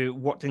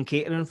worked in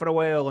catering for a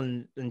while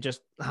and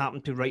just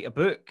happened to write a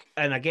book.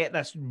 And I get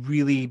this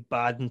really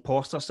bad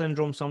imposter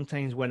syndrome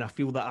sometimes when I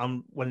feel that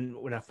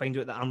when I find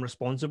out that I'm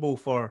responsible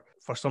for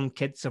some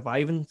kid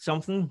surviving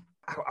something.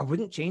 I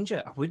wouldn't change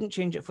it. I wouldn't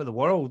change it for the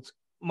world.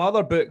 My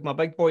other book, My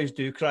Big Boys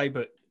Do Cry,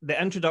 but the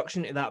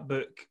introduction to that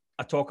book,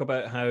 I talk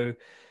about how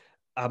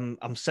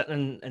I'm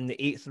sitting in the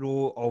 8th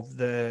row of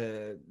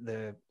the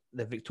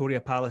Victoria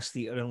Palace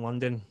Theatre in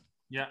London,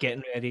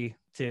 getting ready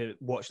to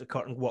watch the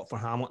curtain go up for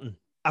Hamilton.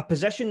 A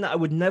position that I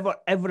would never,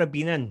 ever have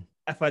been in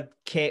if I'd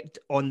kept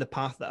on the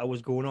path that I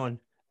was going on.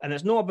 And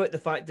it's not about the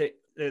fact that,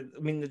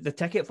 the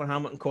ticket for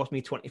Hamilton cost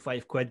me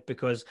 25 quid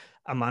because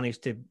I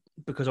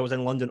was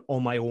in London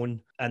on my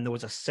own and there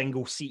was a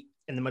single seat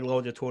in the middle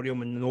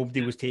auditorium and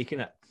nobody was taking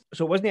it.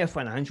 So it wasn't a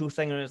financial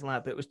thing or anything like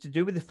that, but it was to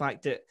do with the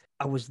fact that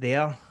I was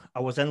there,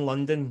 I was in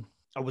London,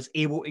 I was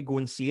able to go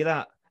and see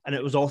that. And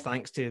it was all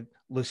thanks to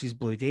Lucy's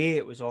Blue Day.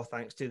 It was all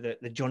thanks to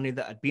the journey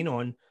that I'd been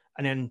on.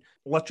 And then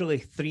literally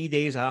 3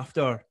 days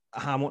after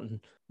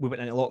Hamilton, we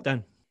went into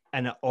lockdown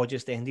and it all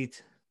just ended.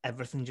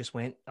 Everything just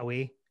went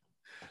away.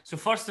 So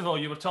first of all,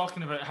 you were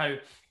talking about how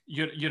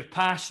your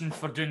passion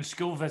for doing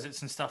school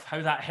visits and stuff,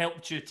 how that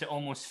helped you to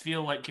almost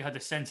feel like you had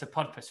a sense of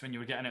purpose when you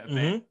were getting out of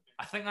bed.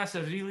 I think that's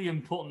a really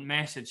important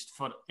message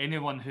for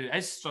anyone who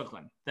is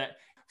struggling, that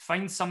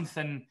find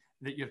something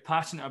that you're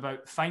passionate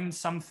about, find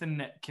something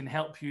that can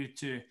help you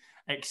to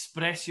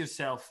express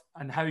yourself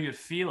and how you're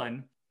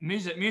feeling.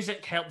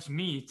 Music helps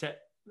me to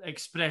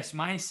express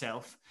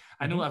myself.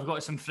 I know I've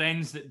got some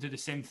friends that do the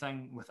same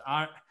thing with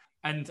art,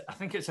 and I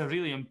think it's a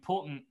really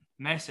important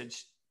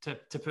message to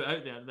put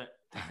out there,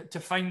 that to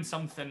find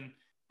something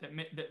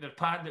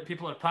that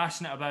people are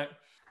passionate about,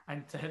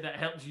 and that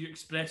helps you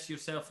express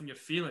yourself and your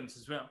feelings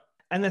as well.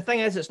 And the thing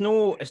is, it's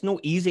no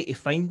easy to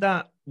find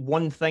that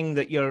one thing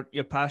that you're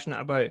passionate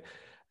about,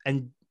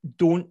 and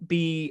don't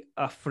be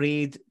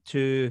afraid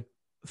to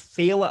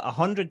fail at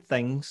 100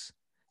 things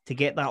to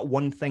get that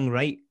one thing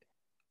right.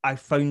 I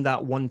found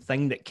that one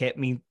thing that kept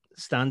me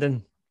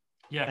standing.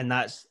 Yeah. And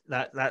that's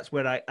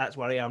where I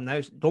am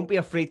now. Don't be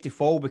afraid to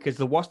fall, because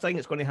the worst thing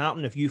that's going to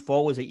happen if you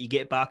fall is that you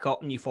get back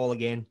up and you fall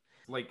again.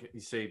 Like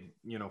you say,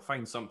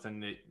 find something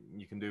that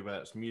you can do, whether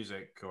it's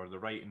music or the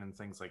writing and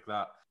things like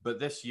that. But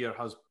this year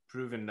has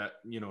proven that,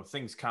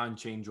 things can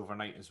change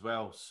overnight as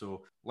well.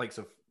 So likes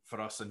of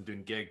for us and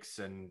doing gigs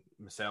and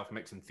myself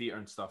mixing theatre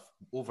and stuff,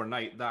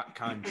 overnight that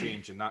can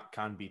change and that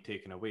can be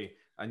taken away.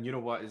 And you know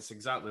what? It's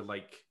exactly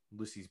like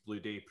Lucy's Blue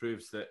Day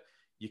proves that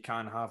you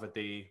can have a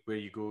day where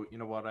you go, you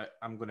know what,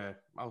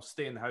 I'll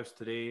stay in the house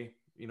today.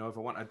 If I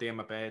want a day in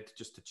my bed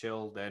just to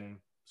chill, then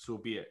so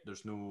be it.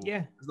 There's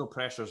no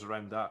pressures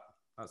around that.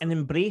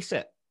 Embrace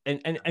it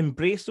and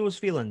embrace those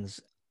feelings.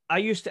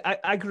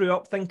 I grew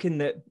up thinking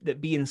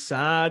that being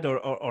sad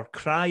or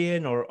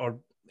crying or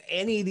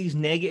any of these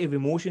negative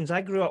emotions,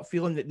 I grew up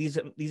feeling that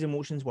these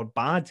emotions were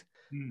bad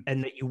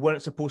and that you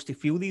weren't supposed to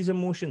feel these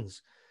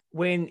emotions.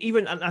 When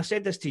even, and I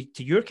said this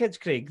to your kids,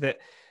 Craig, that,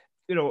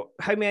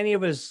 how many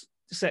of us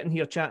sitting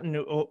here chatting,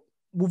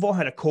 we've all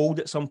had a cold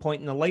at some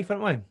point in our life,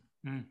 haven't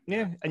we?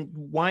 Yeah. And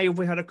why have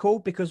we had a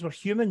cold? Because we're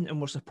human and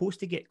we're supposed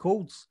to get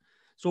colds.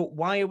 So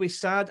why are we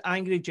sad,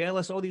 angry,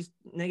 jealous, all these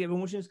negative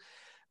emotions?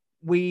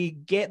 We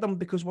get them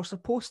because we're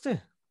supposed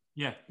to.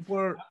 Yeah.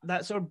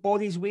 That's our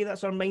body's way,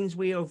 that's our mind's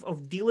way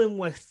of dealing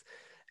with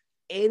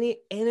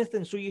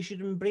anything. So you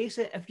should embrace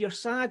it. If you're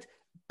sad,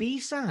 be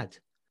sad.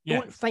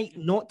 Yeah. Don't fight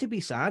not to be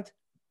sad.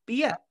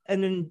 Be it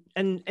and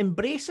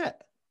embrace it.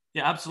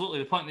 Yeah, absolutely.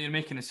 The point that you're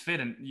making is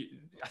fair, and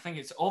I think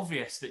it's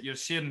obvious that you're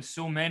sharing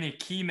so many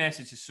key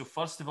messages. So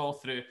first of all,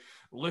 through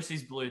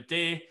Lucy's Blue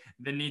Day,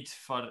 the need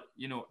for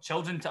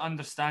children to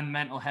understand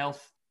mental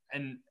health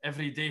in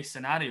everyday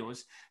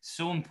scenarios,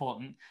 so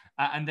important.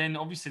 And then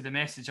obviously the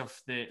message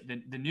of the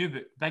new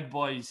book, Big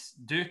Boys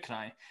Do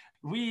Cry.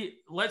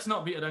 Let's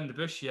not beat around the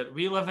bush here.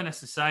 We live in a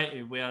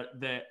society where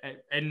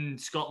in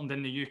Scotland,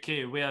 in the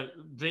UK, where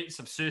rates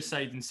of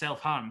suicide and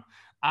self-harm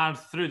are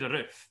through the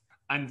roof.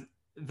 And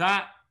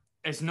that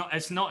is not,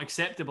 it's not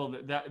acceptable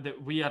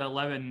that we are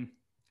allowing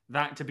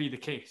that to be the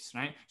case,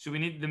 right? So we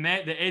need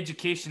the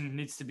education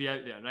needs to be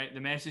out there, right? The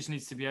message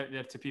needs to be out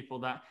there to people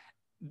that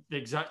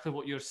exactly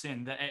what you're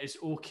saying, that it is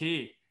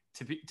okay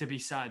to be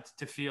sad,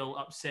 to feel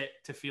upset,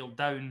 to feel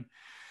down.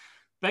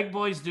 Big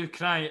Boys Do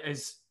Cry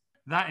is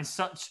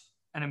such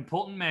an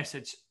important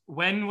message.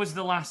 When was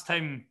the last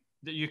time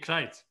that you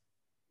cried?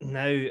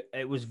 Now,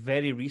 it was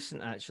very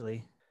recent,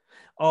 actually.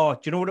 Oh, do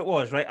you know what it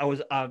was? Right,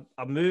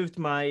 I moved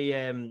my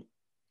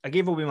I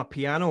gave away my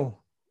piano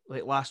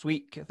like last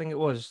week, I think it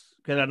was,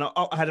 because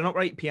I had an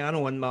upright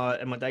piano in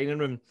my dining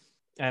room.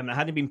 It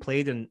hadn't been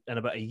played in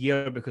about a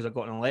year because I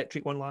got an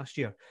electric one last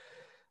year,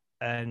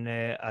 and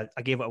I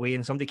gave it away,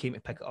 and somebody came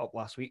to pick it up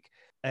last week.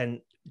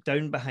 And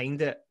down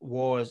behind it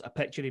was a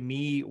picture of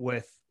me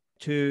with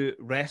two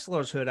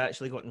wrestlers who had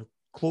actually gotten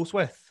close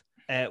with.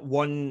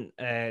 One,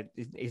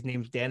 his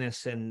name's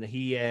Dennis, and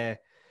he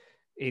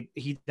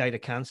died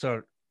of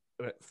cancer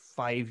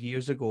 5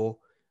 years ago,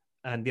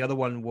 and the other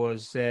one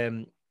was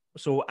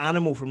so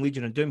Animal from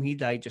Legion of Doom. He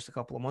died just a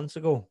couple of months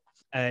ago,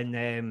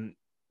 and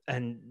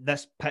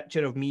this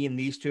picture of me and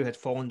these two had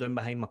fallen down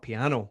behind my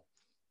piano,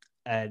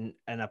 and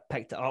I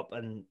picked it up,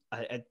 and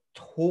it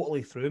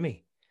totally threw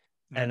me,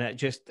 and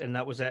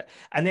that was it.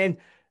 And then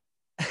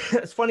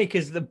it's funny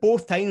because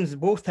both times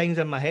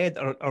in my head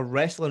are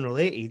wrestling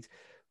related.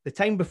 The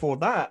time before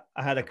that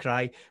I had a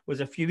cry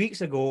was a few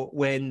weeks ago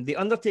when The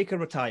Undertaker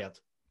retired.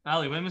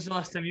 Ali, when was the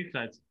last time you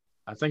cried?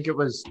 I think it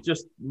was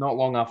just not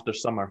long after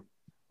summer,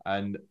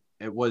 and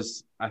it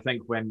was, I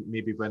think, when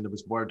there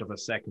was word of a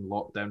second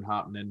lockdown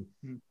happening,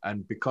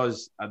 and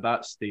because at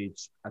that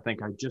stage I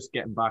think I just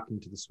getting back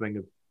into the swing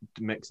of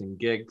mixing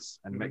gigs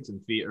and mixing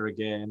theatre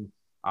again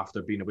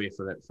after being away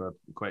for it for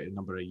quite a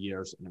number of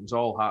years, and it was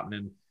all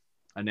happening.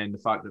 And then the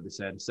fact that they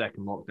said a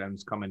second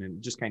lockdown's coming, and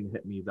it just kind of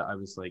hit me that I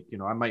was like,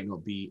 I might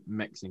not be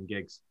mixing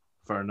gigs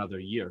for another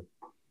year,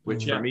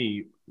 which for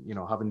me,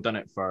 having done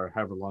it for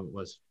however long it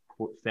was,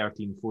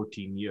 13,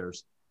 14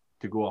 years,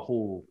 to go a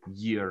whole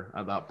year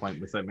at that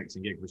point without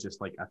mixing gig was just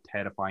like a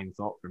terrifying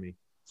thought for me.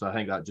 So I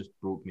think that just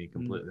broke me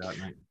completely that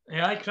night.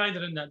 Yeah, I cried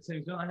around that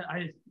time. So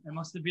it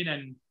must have been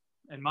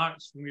in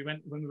March when we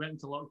went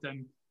into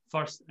lockdown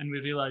first, and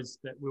we realised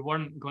that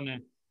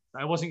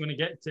I wasn't going to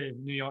get to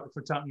New York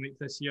for Tartan Week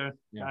this year.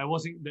 Yeah. I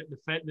wasn't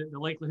the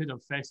likelihood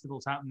of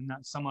festivals happening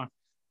that summer,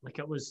 like,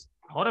 it was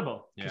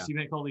horrible because you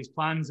make all these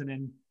plans and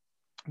then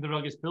the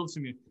rug is pulled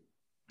from you.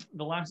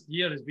 The last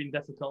year has been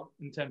difficult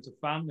in terms of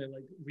family.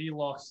 Like, we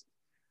lost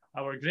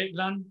our great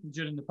grand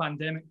during the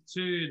pandemic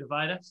to the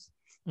virus,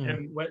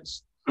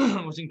 which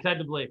was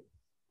incredibly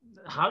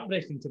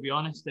heartbreaking, to be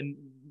honest. And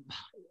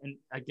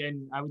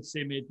again, I would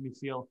say made me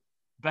feel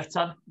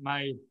bitter.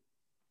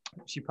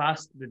 She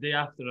passed the day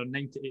after her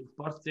 98th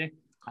birthday,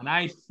 and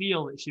I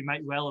feel that she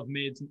might well have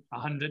made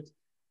 100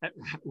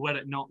 were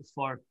it not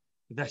for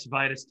this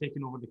virus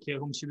taking over the care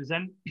home she was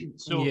in.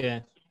 So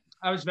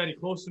I was very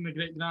close to my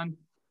great grand.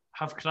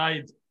 Have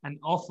cried an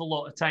awful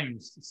lot of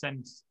times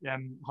since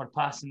her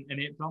passing in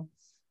April,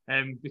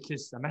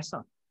 because I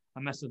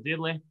miss her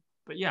dearly.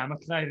 But yeah, I'm a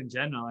crier in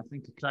general. I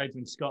think I cried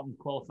when Scotland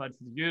qualified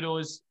for the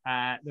Euros.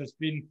 There's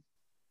been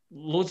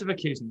loads of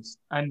occasions,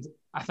 and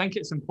I think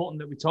it's important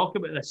that we talk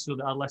about this so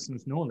that our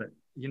listeners know that,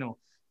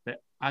 that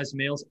as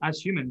males, as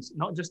humans,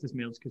 not just as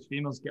males, because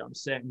females get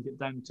upset and get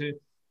down too,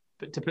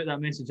 but to put that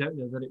message out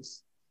there that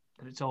it's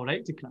all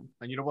right to cry.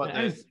 And you know what,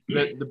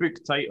 the book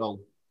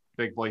title,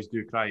 Big Boys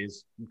Do Cry,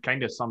 is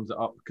kind of sums it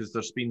up, because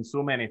there's been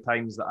so many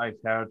times that I've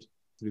heard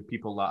through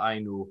people that I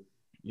know,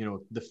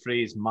 the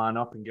phrase "man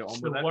up and get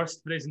on with it." The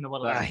worst phrase in the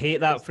world. I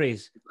hate that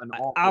phrase.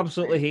 I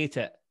absolutely hate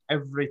it.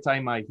 Every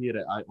time I hear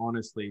it, I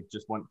honestly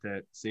just want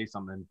to say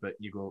something, but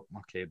you go,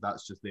 okay,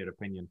 that's just their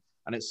opinion.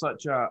 And it's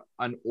such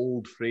an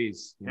old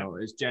phrase,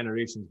 it's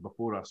generations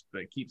before us,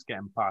 but it keeps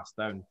getting passed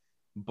down.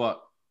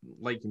 But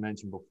like you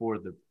mentioned before,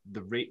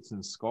 the rates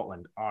in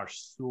Scotland are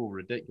so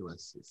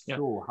ridiculous. It's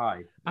so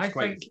high. It's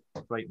quite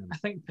frightening. I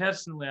think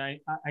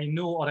personally, I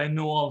know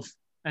of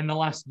in the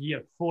last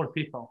year, 4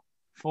 people,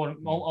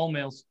 all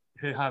males,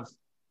 who have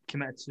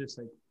committed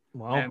suicide.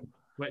 Wow.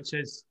 Which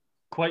is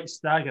quite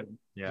staggering.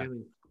 Yeah.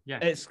 Really. Yeah.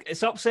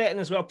 It's upsetting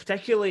as well,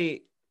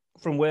 particularly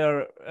from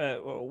where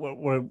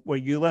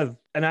you live,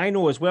 and I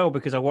know as well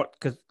because I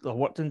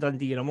worked in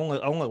Dundee, and I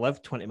only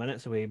live 20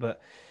 minutes away.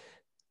 But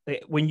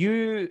when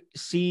you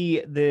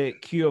see the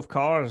queue of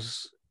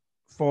cars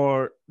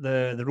for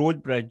the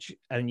road bridge,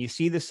 and you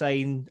see the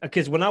sign,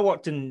 because when I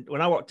worked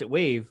at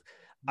Wave,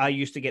 I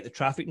used to get the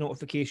traffic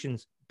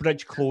notifications: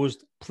 bridge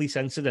closed, police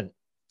incident.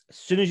 As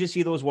soon as you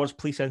see those words,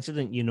 police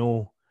incident, you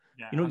know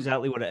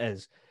exactly what it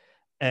is.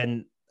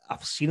 And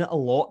I've seen it a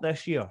lot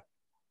this year,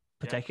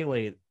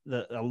 particularly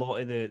a lot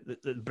of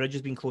the bridge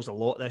has been closed a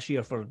lot this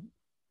year for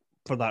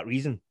that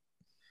reason.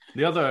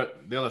 The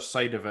other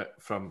side of it,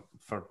 from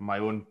my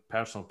own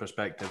personal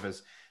perspective,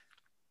 is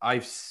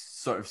I've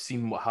sort of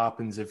seen what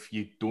happens if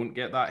you don't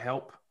get that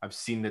help. I've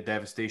seen the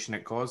devastation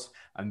it causes,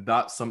 and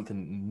that's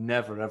something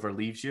never ever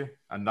leaves you,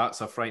 and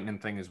that's a frightening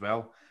thing as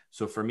well.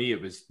 So for me,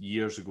 it was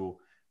years ago,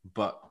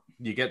 but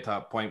you get to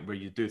that point where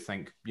you do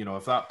think,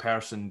 if that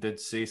person did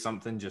say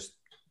something just,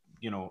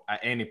 at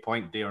any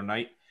point, day or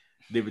night,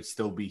 they would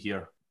still be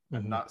here.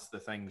 And that's the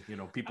thing,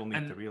 people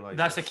need to realize.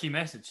 That's a key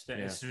message, that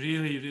it's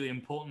really, really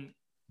important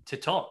to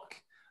talk.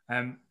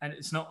 And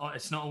it's not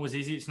always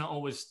easy. It's not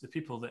always the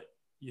people that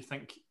you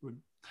think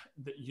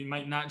that you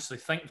might naturally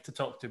think to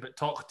talk to, but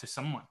talk to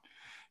someone,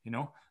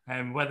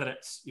 whether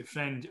it's your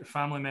friend, your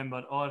family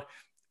member,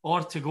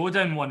 or to go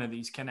down one of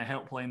these kind of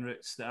helpline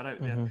routes that are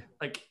out there.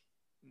 Like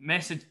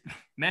message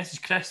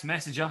Chris,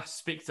 message us,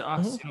 speak to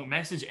us,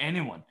 message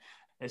anyone.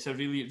 It's a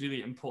really,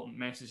 really important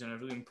message and a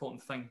really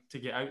important thing to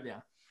get out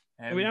there.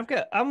 I mean, I've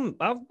got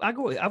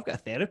a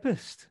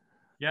therapist.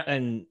 Yeah.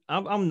 And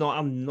I'm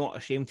not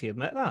ashamed to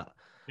admit that.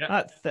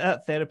 Yeah.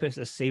 That therapist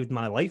has saved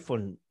my life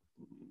on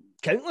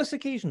countless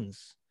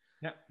occasions.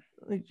 Yeah.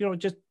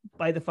 Just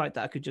by the fact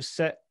that I could just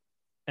sit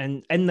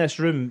and in this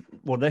room,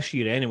 well, this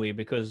year anyway,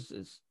 because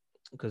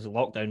of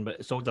lockdown, but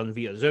it's all done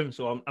via Zoom.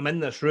 So I'm in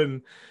this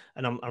room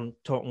and I'm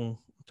talking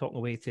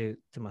away to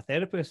my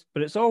therapist.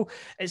 But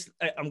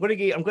I'm going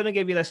to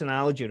give you this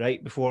analogy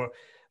right before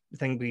the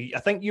thing. I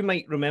think you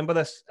might remember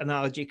this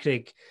analogy,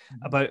 Craig,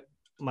 about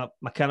my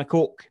can of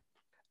Coke.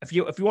 If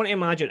you want to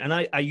imagine, and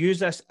I use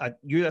this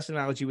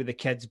analogy with the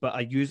kids, but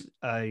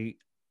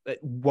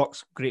it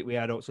works great with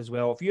adults as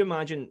well. If you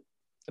imagine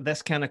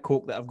this can of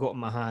Coke that I've got in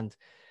my hand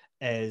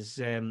is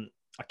a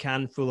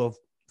can full of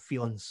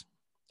feelings,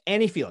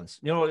 any feelings,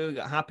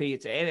 happy,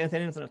 it's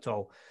anything at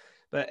all,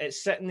 but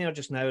it's sitting there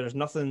just now. There's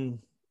nothing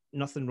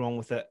wrong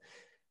with it.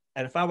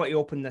 And if I were to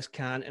open this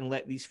can and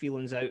let these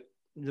feelings out,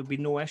 there'll be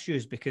no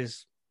issues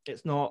because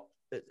it's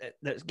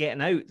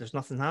getting out. There's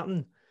nothing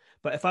happening.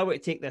 But if I were to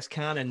take this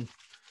can and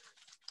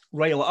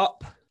rile it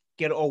up,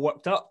 get it all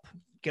worked up,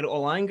 get it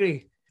all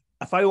angry,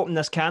 if I open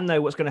this can now,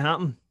 what's going to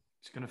happen?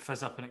 It's going to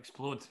fizz up and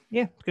explode.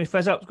 Yeah, it's going to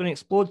fizz up, it's going to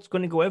explode, it's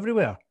going to go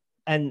everywhere.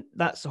 And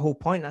that's the whole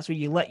point. That's where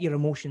you let your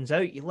emotions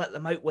out. You let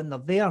them out when they're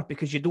there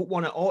because you don't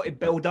want it all to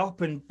build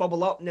up and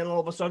bubble up and then all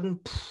of a sudden,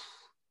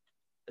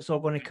 it's all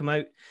going to come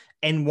out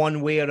in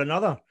one way or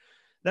another.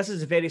 This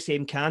is the very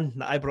same can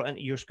that I brought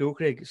into your school,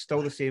 Craig. It's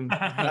still the same.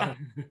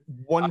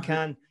 One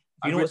can.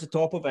 You know what's the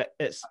top of it?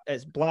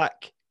 It's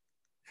black.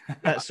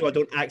 That's so I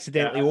don't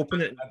accidentally open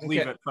it.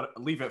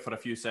 Leave it for a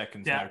few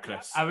seconds now,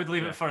 Chris. I would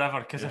leave it forever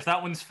because if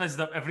that one's fizzed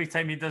up every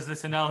time he does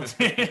this analogy,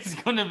 it's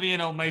going to be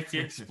an almighty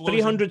explosion.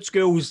 300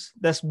 schools,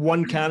 this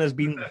one can has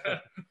been. Do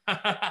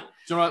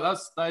you know what?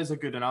 That is a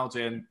good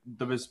analogy. And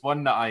there was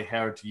one that I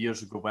heard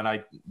years ago when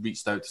I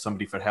reached out to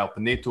somebody for help,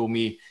 and they told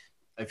me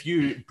if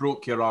you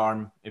broke your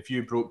arm, if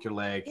you broke your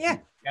leg,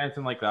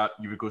 anything like that,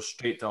 you would go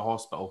straight to a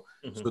hospital.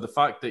 So the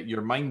fact that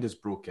your mind is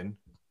broken,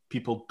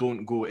 people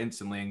don't go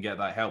instantly and get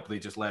that help. They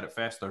just let it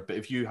fester. But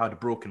if you had a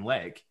broken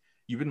leg,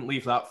 you wouldn't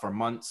leave that for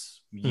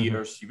months,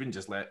 years. You wouldn't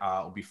just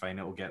it'll be fine.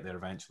 It'll get there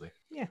eventually.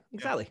 Yeah,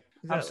 exactly.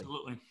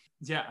 Absolutely.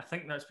 Yeah, I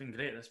think that's been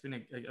great. That's been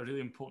a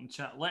really important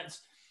chat.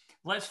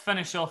 Let's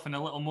finish off in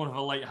a little more of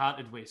a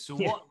light-hearted way. So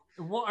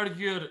what are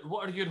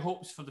your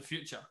hopes for the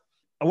future?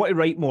 I want to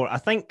write more. I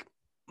think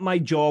my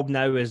job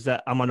now is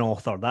that I'm an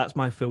author. That's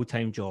my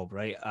full-time job,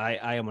 right?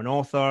 I am an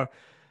author.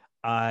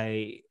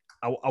 I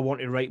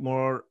want to write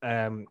more,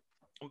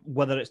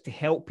 whether it's to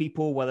help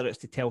people, whether it's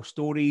to tell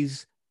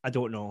stories, I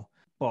don't know.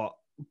 But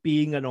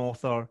being an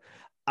author,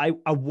 I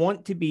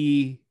want to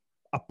be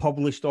a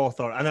published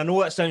author. And I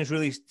know that sounds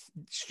really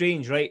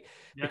strange, right?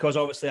 Yeah. Because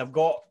obviously I've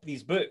got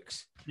these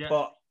books,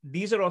 but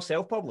these are all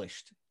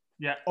self-published.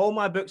 Yeah. All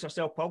my books are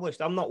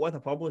self-published. I'm not with a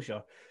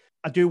publisher.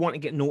 I do want to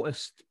get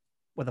noticed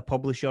with a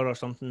publisher or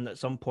something at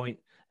some point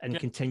and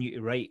continue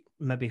to write,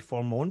 maybe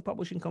for my own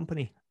publishing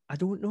company. I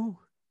don't know.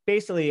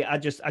 Basically, I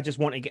just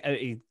want to get out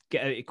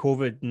of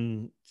COVID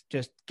and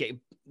just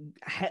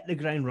hit the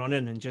ground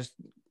running and just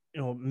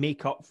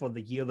make up for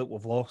the year that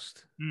we've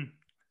lost.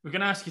 We're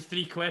going to ask you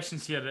 3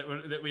 questions here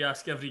that we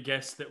ask every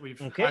guest that we've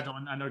had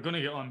on and are going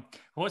to get on.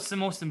 What's the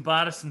most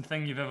embarrassing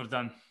thing you've ever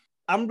done?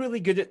 I'm really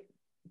good at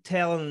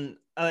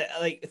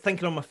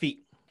thinking on my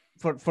feet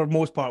for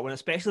most part,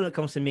 especially when it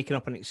comes to making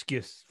up an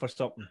excuse for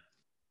something.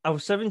 I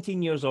was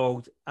 17 years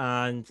old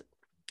and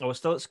I was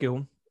still at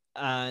school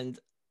and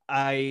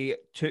I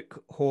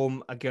took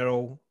home a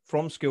girl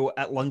from school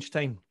at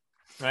lunchtime,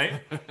 right,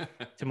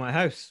 to my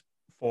house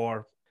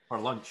for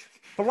lunch.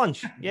 For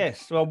lunch,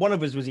 yes. Well, one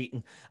of us was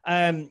eating.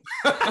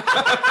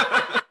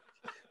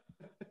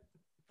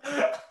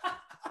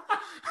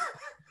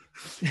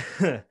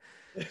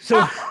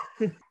 So,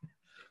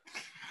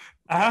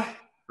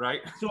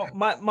 right. So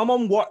my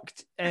mum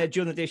worked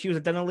during the day. She was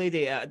a dinner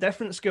lady at a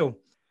different school,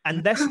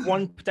 and this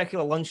one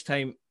particular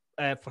lunchtime,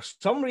 for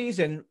some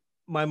reason,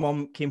 my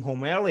mum came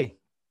home early.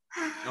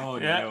 Oh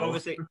yeah.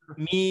 Obviously,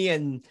 me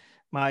and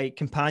my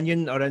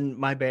companion are in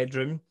my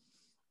bedroom.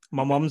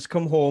 My mum's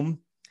come home.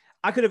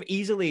 I could have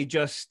easily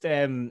just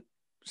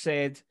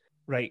said,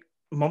 right,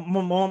 my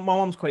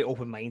mum's quite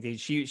open-minded.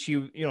 She,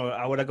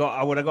 I would have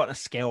gotten a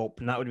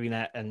scalp, and that would have been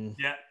it, and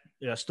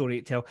a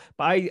story to tell.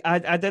 But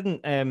I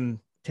didn't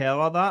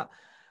tell her that.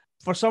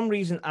 For some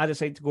reason, I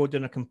decided to go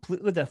down a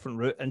completely different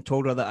route and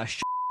told her that I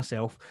shit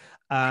myself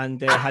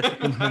and had to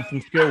come home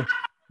from school.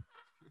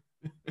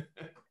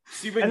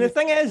 See, And the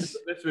thing is,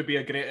 this would be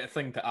a great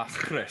thing to ask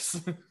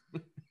Chris.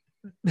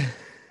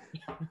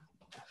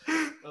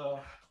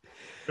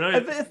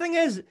 But the thing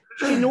is,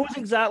 she knows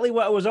exactly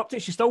what I was up to.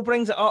 She still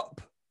brings it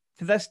up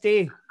to this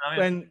day.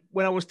 When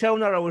I was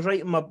telling her I was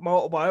writing my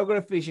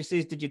autobiography, she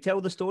says, "Did you tell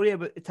the story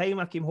about the time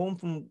I came home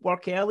from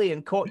work early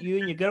and caught you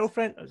and your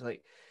girlfriend?" I was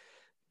like,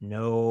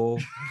 "No."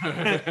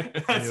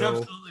 That's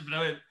absolutely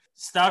brilliant.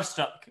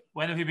 Starstruck.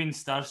 When have you been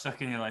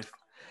starstruck in your life?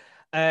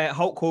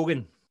 Hulk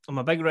Hogan. I'm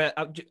a big...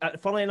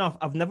 Funnily enough,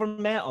 I've never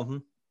met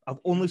him. I've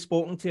only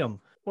spoken to him.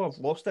 Well, I've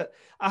lost it.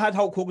 I had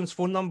Hulk Hogan's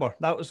phone number.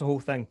 That was the whole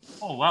thing.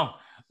 Oh, wow.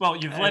 Well,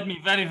 you've led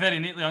me very, very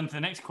neatly on to the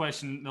next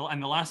question.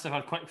 And the last of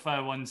our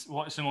quickfire ones,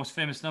 what's the most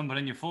famous number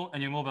in your phone,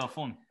 in your mobile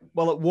phone?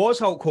 Well, it was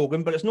Hulk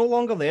Hogan, but it's no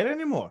longer there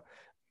anymore.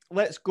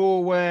 Let's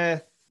go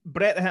with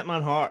Bret the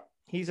Hitman Hart.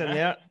 He's in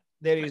there.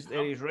 There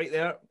he's right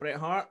there. Bret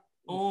Hart.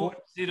 0.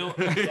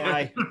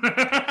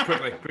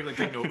 quickly,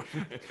 take note.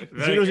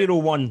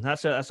 001.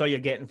 That's all you're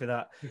getting for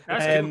that.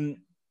 That's cool.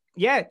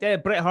 Yeah,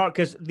 Bret Hart,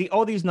 because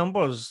all these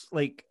numbers,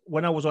 like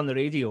when I was on the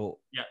radio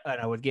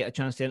and I would get a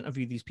chance to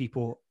interview these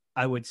people,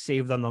 I would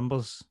save their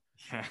numbers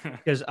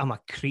because I'm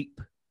a creep,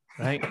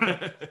 right?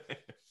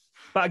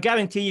 But I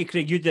guarantee you,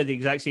 Craig, you did the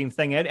exact same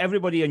thing.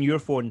 Everybody on your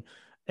phone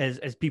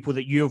is people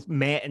that you've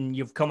met and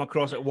you've come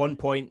across at one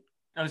point.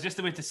 I was just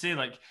about to say,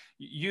 like,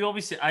 you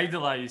obviously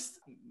idolized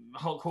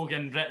Hulk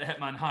Hogan, Bret the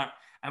Hitman Hart,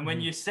 and when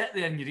you sit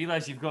there and you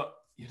realize you've got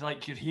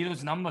your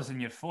heroes' numbers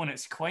in your phone,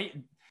 it's quite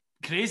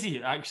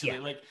crazy, actually.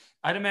 Like,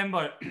 I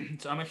remember,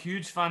 so I'm a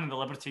huge fan of the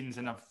Libertines,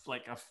 and I've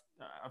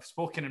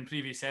spoken in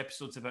previous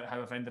episodes about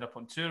how I've ended up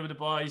on tour with the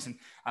boys, and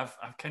I've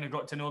kind of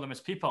got to know them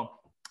as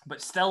people.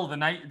 But still, the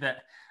night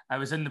that I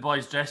was in the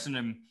boys' dressing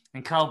room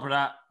and Carl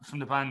Barat from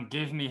the band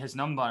gave me his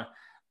number,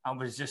 I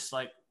was just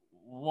like,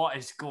 what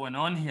is going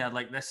on here?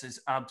 Like, this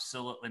is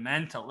absolutely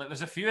mental. Like,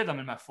 there's a few of them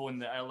in my phone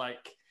that I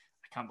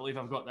can't believe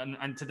I've got them.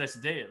 And to this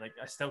day, like,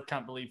 I still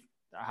can't believe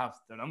I have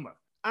their number.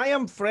 I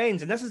am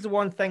friends, and this is the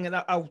one thing, and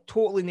I'll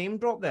totally name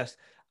drop this.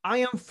 I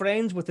am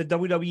friends with the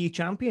WWE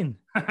champion.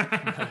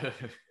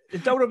 The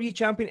WWE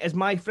champion is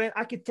my friend.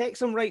 I could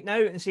text him right now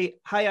and say,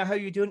 "Hiya, how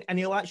you doing?" And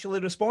he'll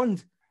actually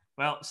respond.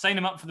 Well, sign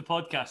him up for the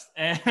podcast.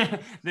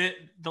 The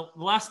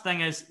last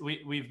thing is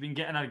we've been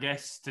getting our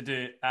guests to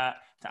do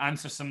to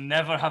answer some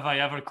never have I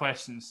ever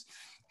questions.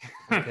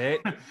 Okay.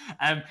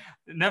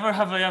 Never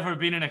have I ever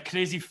been in a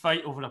crazy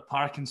fight over a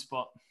parking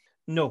spot.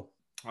 No.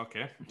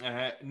 Okay.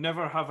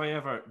 Never have I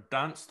ever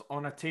danced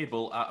on a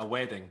table at a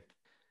wedding.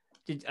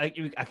 I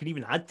can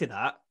even add to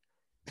that.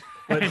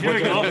 Here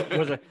we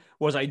go.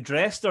 Was I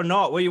dressed or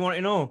not? What do you want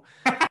to know?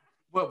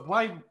 Well,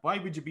 why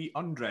would you be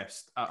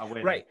undressed at a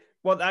wedding? Right.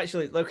 Well,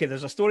 actually, okay,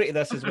 there's a story to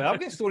this as well. I've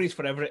got stories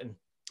for everything.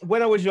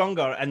 When I was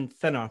younger and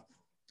thinner,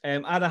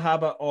 I had a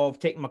habit of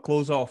taking my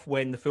clothes off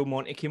when the Full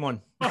Monty came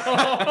on.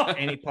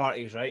 Any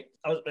parties, right?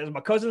 It was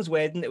my cousin's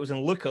wedding. It was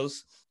in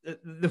Lucas.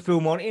 The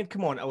Full Monty had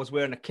come on. I was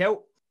wearing a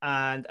kilt,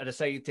 and I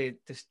decided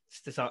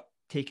to start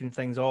taking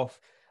things off.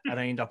 And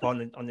I ended up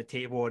on the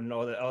table, and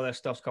all this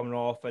stuff's coming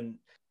off. And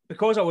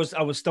because I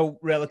was still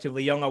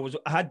relatively young,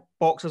 I had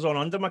boxers on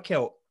under my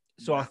kilt,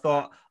 so I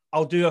thought,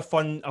 I'll do a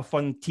fun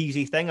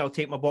teasy thing. I'll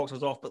take my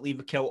boxers off, but leave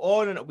the kilt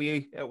on, and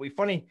it'll be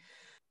funny.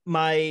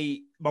 My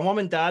mum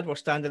and dad were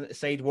standing at the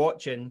side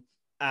watching,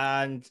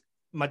 and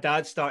my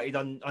dad started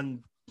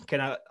kind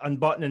of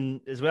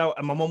unbuttoning as well.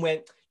 And my mum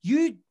went,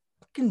 "You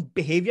fucking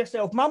behave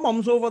yourself. My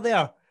mum's over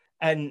there."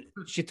 And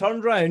she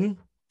turned round,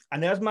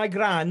 and there's my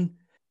gran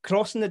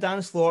crossing the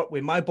dance floor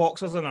with my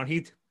boxers on her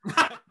head.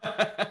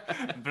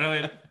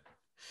 Brilliant.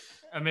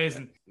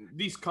 Amazing.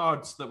 These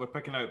cards that we're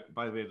picking out,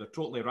 by the way, they're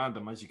totally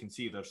random. As you can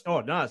see, there's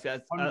hundreds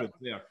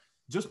there.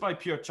 Just by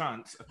pure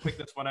chance, I picked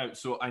this one out,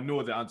 so I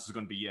know the answer is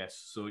going to be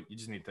yes. So you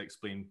just need to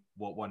explain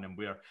what one and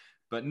where.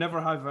 But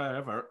never have I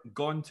ever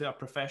gone to a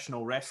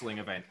professional wrestling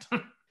event.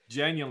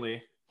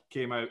 Genuinely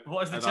came out.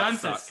 What is the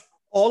chances?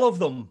 All of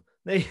them.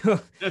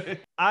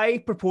 I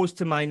proposed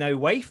to my now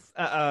wife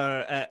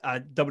at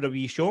a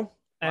WWE show.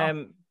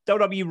 Wow.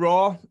 WWE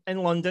Raw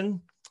in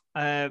London.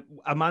 I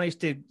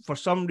managed to, for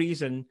some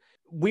reason,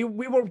 we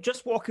were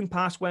just walking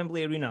past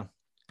Wembley Arena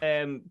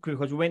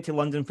because we went to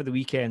London for the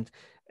weekend,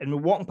 and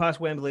we're walking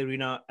past Wembley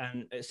Arena,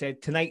 and it said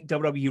tonight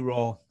WWE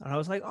Raw, and I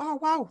was like, oh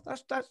wow,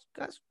 that's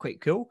quite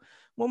cool.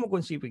 Well, we'll go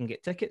and see if we can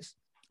get tickets.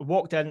 I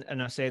walked in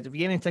and I said, "Have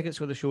you got any tickets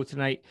for the show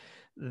tonight?"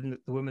 The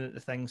woman at the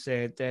thing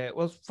said,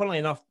 "Well, funnily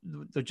enough,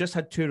 they just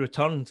had 2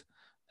 returned.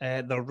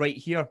 They're right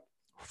here,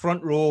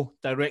 front row,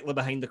 directly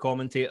behind the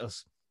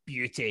commentators."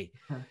 Beauty.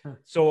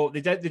 So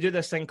they do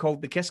this thing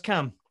called the kiss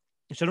cam.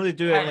 So I know they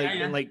do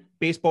it in like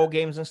baseball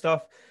games and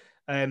stuff.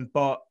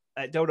 But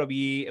at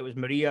WWE, it was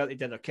Maria. They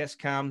did their kiss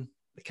cam.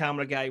 The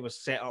camera guy was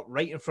set up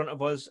right in front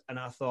of us, and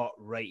I thought,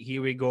 right,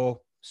 here we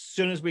go. As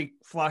soon as we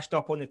flashed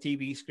up on the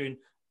TV screen,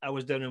 I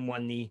was down on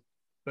one knee.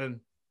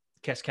 Boom,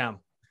 kiss cam.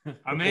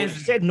 Amazing.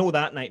 She said no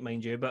that night,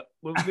 mind you, but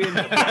we'll be in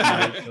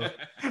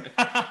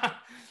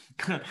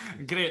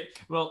Great.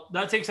 Well,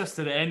 that takes us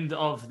to the end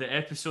of the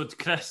episode.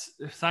 Chris,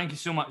 thank you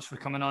so much for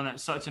coming on.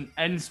 It's such an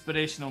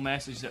inspirational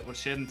message that we're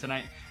sharing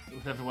tonight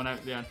with everyone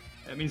out there.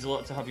 It means a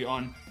lot to have you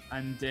on,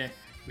 and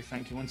we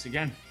thank you once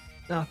again.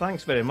 No,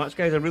 thanks very much,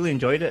 guys. I really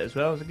enjoyed it as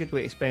well. It was a good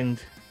way to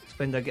spend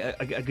a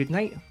good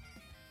night.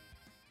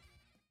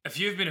 If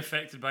you've been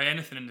affected by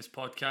anything in this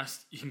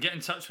podcast, you can get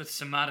in touch with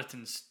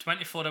Samaritans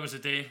 24 hours a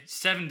day,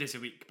 7 days a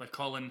week by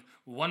calling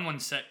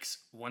 116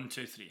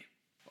 123.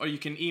 Or you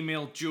can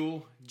email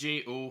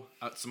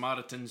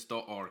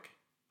joe@samaritans.org.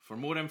 For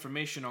more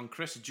information on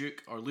Chris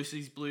Duke or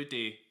Lucy's Blue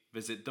Day,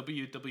 visit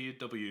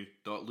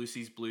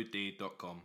www.lucy'sblueday.com.